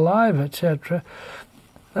horses alive, etc.,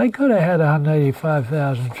 they could have had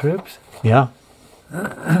 185,000 troops. Yeah.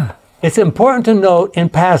 It's important to note in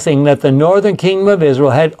passing that the northern kingdom of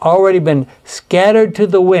Israel had already been scattered to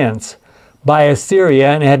the winds by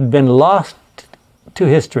Assyria and had been lost to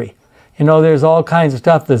history. You know, there's all kinds of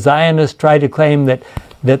stuff. The Zionists tried to claim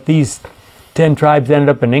that these 10 tribes ended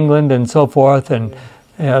up in England and so forth, and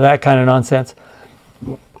you know, that kind of nonsense.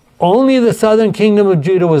 Only the southern kingdom of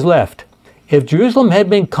Judah was left. If Jerusalem had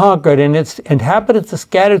been conquered and its inhabitants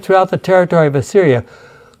scattered throughout the territory of Assyria,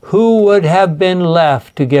 who would have been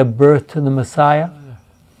left to give birth to the Messiah?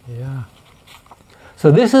 Yeah.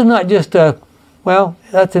 So this is not just a, well,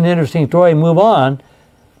 that's an interesting story, move on.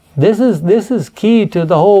 This is key to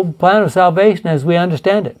the whole plan of salvation as we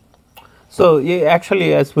understand it. So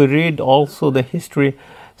actually, as we read also the history,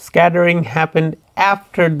 scattering happened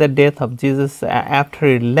after the death of Jesus, after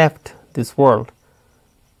he left this world.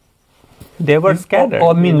 They were scattered. Oh,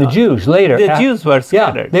 I mean the Jews later. The Jews were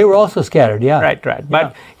scattered. Yeah, they were also scattered, yeah. Right.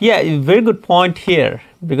 But yeah, very good point here,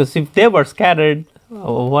 because if they were scattered,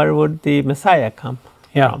 where would the Messiah come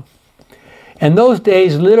from? In those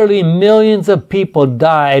days, literally millions of people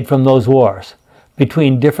died from those wars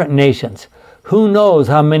between different nations. Who knows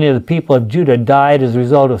how many of the people of Judah died as a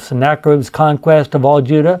result of Sennacherib's conquest of all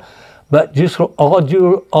Judah, but all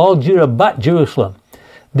Judah but Jerusalem.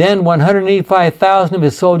 Then 185,000 of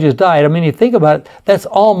his soldiers died. I mean, you think about it, that's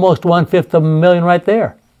almost 1/5 of a million right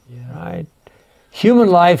there. Yeah. Right. Human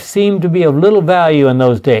life seemed to be of little value in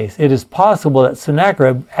those days. It is possible that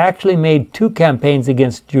Sennacherib actually made 2 campaigns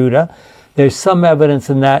against Judah. There's some evidence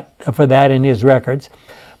for that in his records.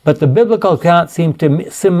 But the biblical accounts seem to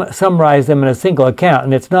summarize them in a single account.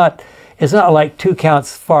 And it's not like 2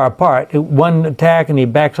 counts far apart. One attack and he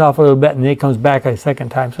backs off a little bit and then he comes back a second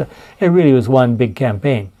time. So it really was one big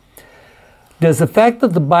campaign. Does the fact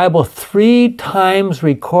that the Bible 3 times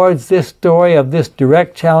records this story of this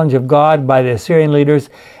direct challenge of God by the Assyrian leaders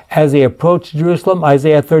as they approached Jerusalem,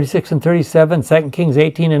 Isaiah 36 and 37, 2 Kings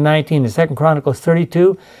 18 and 19, and 2 Chronicles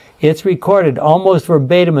 32, it's recorded almost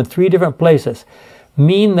verbatim in 3 different places,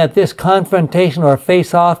 mean that this confrontation or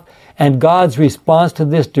face-off and God's response to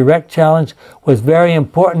this direct challenge was very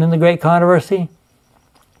important in the great controversy?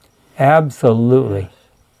 Absolutely.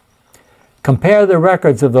 Compare the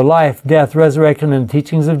records of the life, death, resurrection, and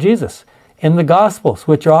teachings of Jesus in the Gospels,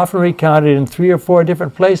 which are often recounted in 3 or 4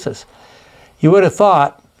 different places. You would have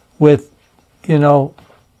thought with, you know,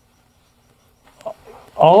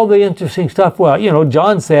 all the interesting stuff, well, you know,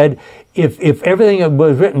 John said, if everything that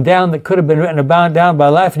was written down that could have been written down by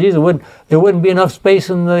the life of Jesus, there wouldn't be enough space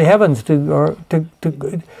in the heavens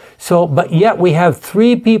but yet we have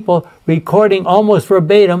 3 people recording almost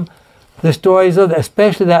verbatim the stories of,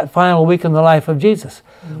 especially that final week in the life of Jesus.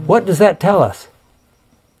 Mm-hmm. What does that tell us?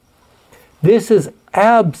 This is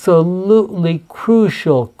absolutely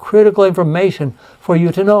crucial, critical information for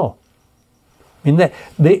you to know. I mean,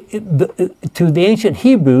 to the ancient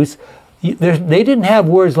Hebrews, they didn't have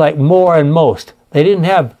words like more and most. They didn't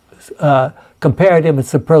have comparative and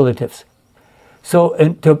superlatives. So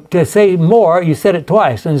to say more, you said it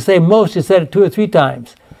twice. And to say most, you said it 2 or 3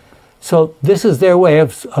 times. So this is their way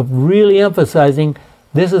of really emphasizing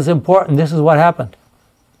this is important, this is what happened.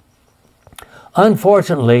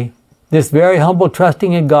 Unfortunately, this very humble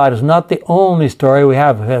trusting in God is not the only story we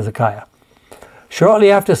have of Hezekiah.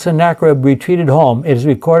 Shortly after Sennacherib retreated home, it is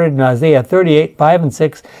recorded in Isaiah 38, 5 and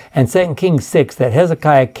 6, and 2 Kings 6 that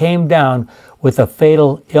Hezekiah came down with a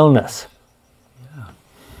fatal illness. Yeah.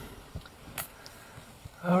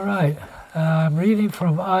 All right. I'm reading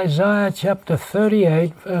from Isaiah chapter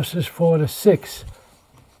 38, verses 4 to 6.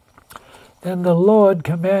 Then the Lord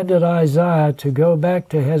commanded Isaiah to go back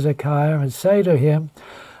to Hezekiah and say to him,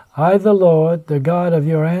 I, the Lord, the God of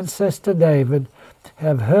your ancestor David,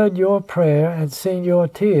 have heard your prayer and seen your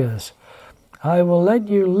tears. I will let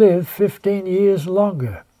you live 15 years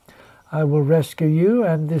longer. I will rescue you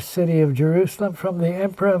and this city of Jerusalem from the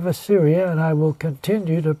emperor of Assyria, and I will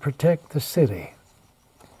continue to protect the city.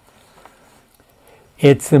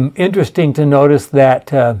 It's interesting to notice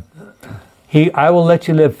that I will let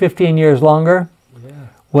you live 15 years longer. Yeah.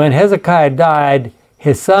 When Hezekiah died,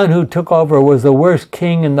 His son who took over was the worst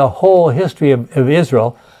king in the whole history of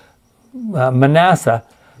Israel, Manasseh.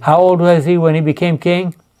 How old was he when he became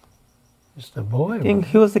king? Just a boy. I think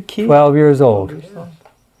he was a kid. 12 years old.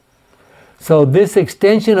 So this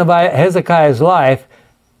extension of Hezekiah's life,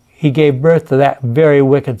 he gave birth to that very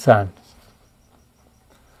wicked son.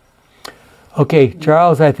 Okay,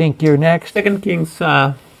 Charles, I think you're next. 2 Kings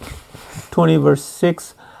 20 verse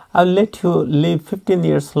 6. I'll let you live 15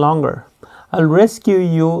 years longer. I'll rescue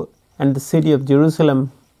you and the city of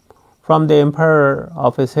Jerusalem from the emperor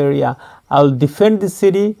of Assyria. I'll defend the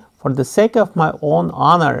city for the sake of my own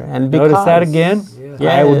honor. And because, notice that again? Yes.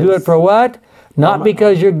 I will do it for what? Not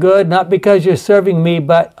because you're good, not because you're serving me,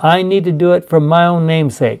 but I need to do it for my own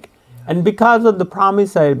name's sake. And because of the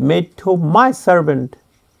promise I made to my servant,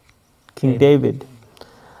 King David.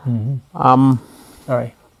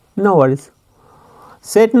 Sorry. No worries.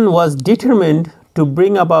 Satan was determined to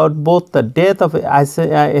bring about both the death of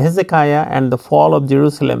Hezekiah and the fall of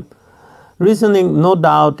Jerusalem. Reasoning, no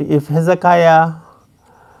doubt, if Hezekiah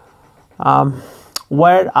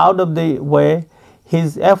were out of the way,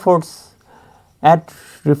 his efforts at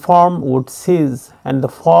reform would cease and the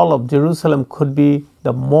fall of Jerusalem could be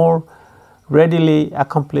the more readily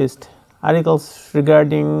accomplished. Articles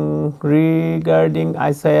regarding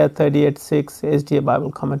Isaiah 38:6, SDA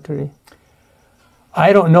Bible Commentary.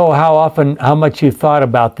 I don't know how much you've thought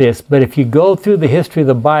about this, but if you go through the history of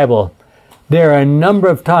the Bible, there are a number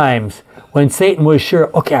of times when Satan was sure,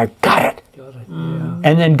 okay, I got it.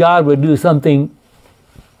 And then God would do something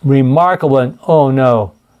remarkable and, oh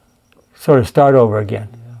no, sort of start over again.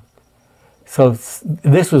 So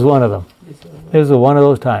this was one of them. This was one of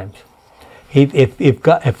those times. If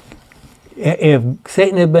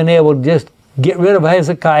Satan had been able to just get rid of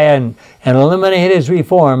Hezekiah and eliminate his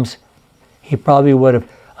reforms, he probably would have.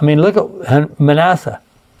 I mean, look at Manasseh,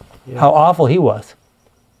 how awful he was.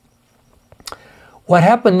 What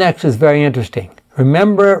happened next is very interesting.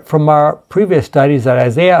 Remember from our previous studies that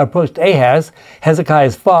Isaiah approached Ahaz,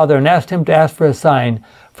 Hezekiah's father, and asked him to ask for a sign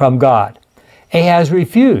from God. Ahaz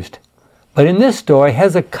refused. But in this story,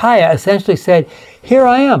 Hezekiah essentially said, here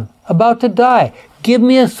I am, about to die. Give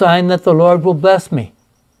me a sign that the Lord will bless me.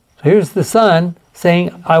 So here's the son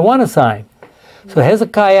saying, I want a sign. So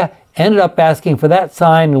Hezekiah ended up asking for that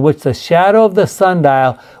sign in which the shadow of the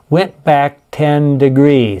sundial went back 10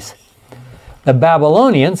 degrees. The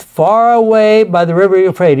Babylonians, far away by the river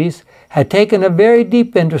Euphrates, had taken a very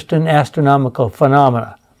deep interest in astronomical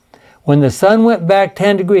phenomena. When the sun went back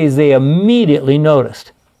 10 degrees, they immediately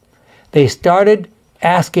noticed. They started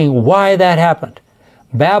asking why that happened.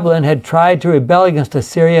 Babylon had tried to rebel against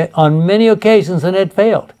Assyria on many occasions and had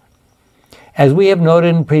failed, as we have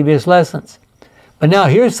noted in previous lessons. But now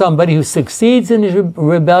here's somebody who succeeds in his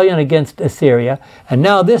rebellion against Assyria, and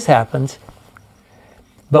now this happens.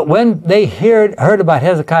 But when they heard about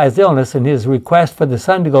Hezekiah's illness and his request for the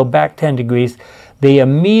sun to go back 10 degrees, they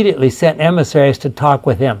immediately sent emissaries to talk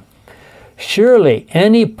with him. Surely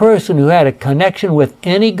any person who had a connection with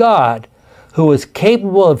any god who was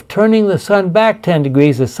capable of turning the sun back 10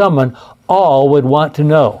 degrees is someone all would want to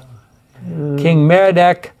know. King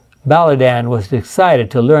Merodach Baladan was excited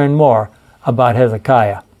to learn more about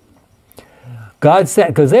Hezekiah. God sent,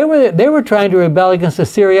 because they were trying to rebel against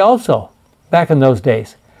Assyria also, back in those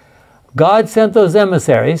days. God sent those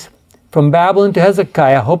emissaries from Babylon to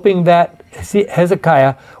Hezekiah, hoping that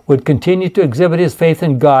Hezekiah would continue to exhibit his faith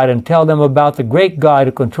in God and tell them about the great God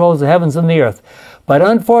who controls the heavens and the earth. But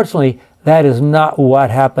unfortunately, that is not what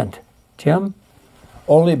happened. Jim?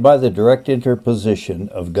 Only by the direct interposition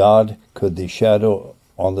of God could the shadow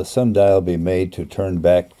on the sundial be made to turn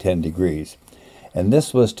back 10 degrees. And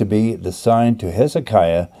this was to be the sign to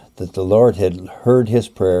Hezekiah that the Lord had heard his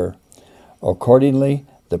prayer. Accordingly,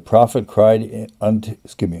 the prophet cried unto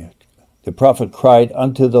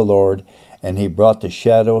the Lord, and he brought the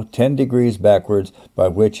shadow 10 degrees backwards, by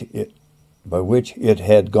which it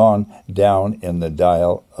had gone down in the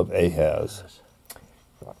dial of Ahaz.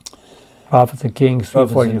 Prophets and Kings,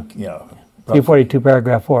 342,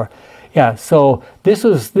 paragraph 4. Yeah, so this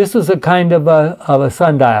was a kind of a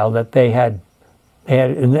sundial that they had,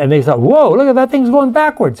 and they thought, whoa, look at that thing's going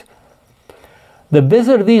backwards. The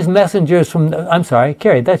visit of these messengers from, I'm sorry,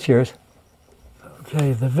 Carrie, that's yours.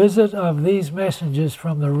 Okay, the visit of these messengers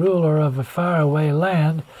from the ruler of a faraway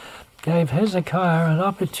land gave Hezekiah an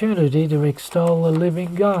opportunity to extol the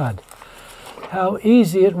living God. How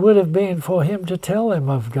easy it would have been for him to tell them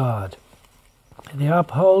of God, the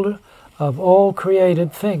upholder of all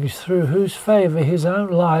created things, through whose favor his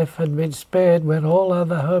own life had been spared when all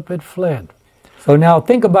other hope had fled. So now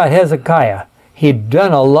think about Hezekiah. He'd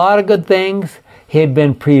done a lot of good things. He had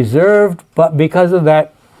been preserved, but because of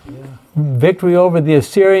that victory over the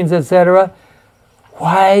Assyrians, etc.,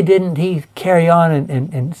 why didn't he carry on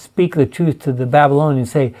and speak the truth to the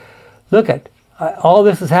Babylonians and say, look all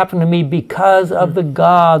this has happened to me because of the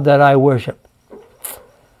God that I worship?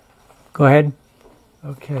 Go ahead.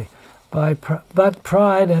 Okay. But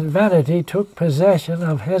pride and vanity took possession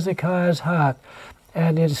of Hezekiah's heart,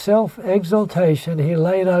 and in self-exaltation he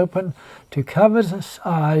laid open to covetous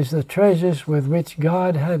eyes the treasures with which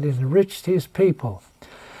God had enriched his people.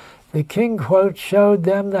 The king, quote, showed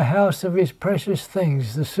them the house of his precious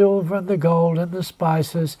things, the silver and the gold and the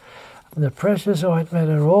spices, and the precious ointment,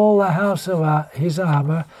 and all the house of his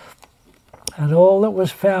armor, and all that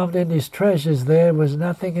was found in his treasures. There was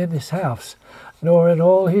nothing in his house, nor in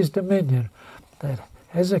all his dominion, that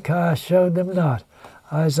Hezekiah showed them not.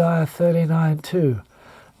 Isaiah 39:2.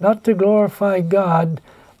 Not to glorify God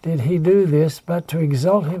did he do this, but to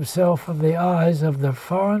exalt himself in the eyes of the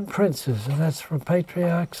foreign princes. And that's from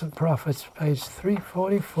Patriarchs and Prophets, page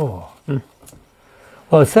 344.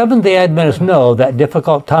 Well, Seventh-day Adventists know that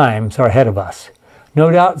difficult times are ahead of us. No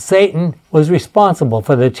doubt Satan was responsible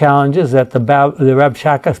for the challenges that the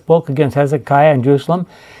Rabshakeh spoke against Hezekiah in Jerusalem.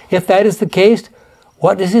 If that is the case,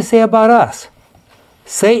 what does he say about us?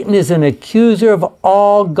 Satan is an accuser of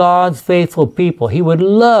all God's faithful people. He would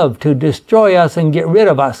love to destroy us and get rid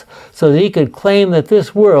of us so that he could claim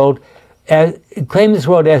this world as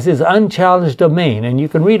his unchallenged domain. And you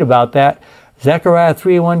can read about that, Zechariah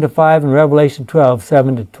 3:1-5 and Revelation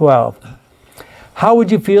 12:7-12. How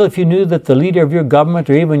would you feel if you knew that the leader of your government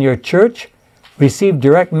or even your church received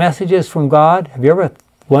direct messages from God? Have you ever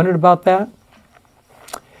wondered about that?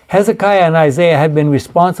 Hezekiah and Isaiah had been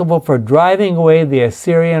responsible for driving away the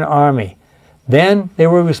Assyrian army. Then they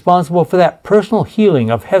were responsible for that personal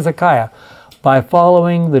healing of Hezekiah by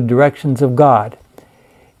following the directions of God.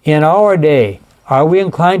 In our day, are we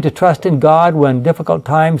inclined to trust in God when difficult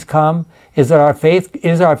times come? Is our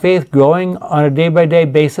faith growing on a day-by-day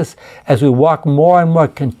basis as we walk more and more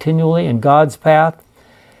continually in God's path?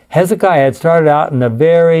 Hezekiah had started out on a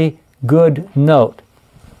very good note.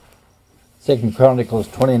 2 Chronicles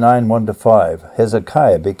 29:1-5.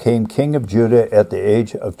 Hezekiah became king of Judah at the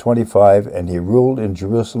age of 25, and he ruled in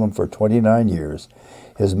Jerusalem for 29 years.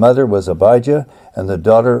 His mother was Abijah, and the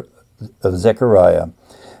daughter of Zechariah.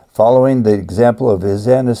 Following the example of his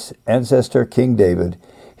ancestor, King David,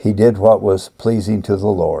 he did what was pleasing to the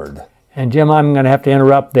Lord. And Jim, I'm going to have to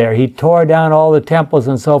interrupt there. He tore down all the temples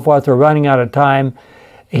and so forth. We're running out of time.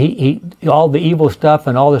 All the evil stuff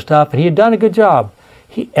and all the stuff, and he had done a good job.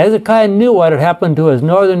 Hezekiah knew what had happened to his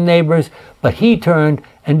northern neighbors, but he turned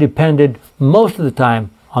and depended most of the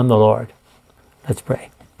time on the Lord. Let's pray.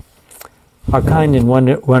 Our kind and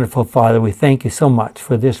wonderful Father, we thank you so much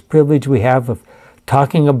for this privilege we have of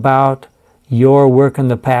talking about your work in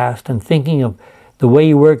the past and thinking of the way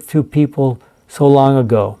you worked through people so long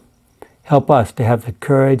ago. Help us to have the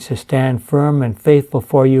courage to stand firm and faithful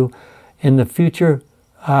for you in the future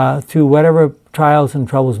through whatever trials and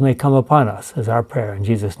troubles may come upon us, is our prayer in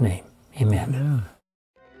Jesus' name. Amen.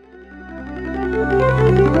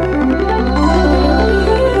 Yeah.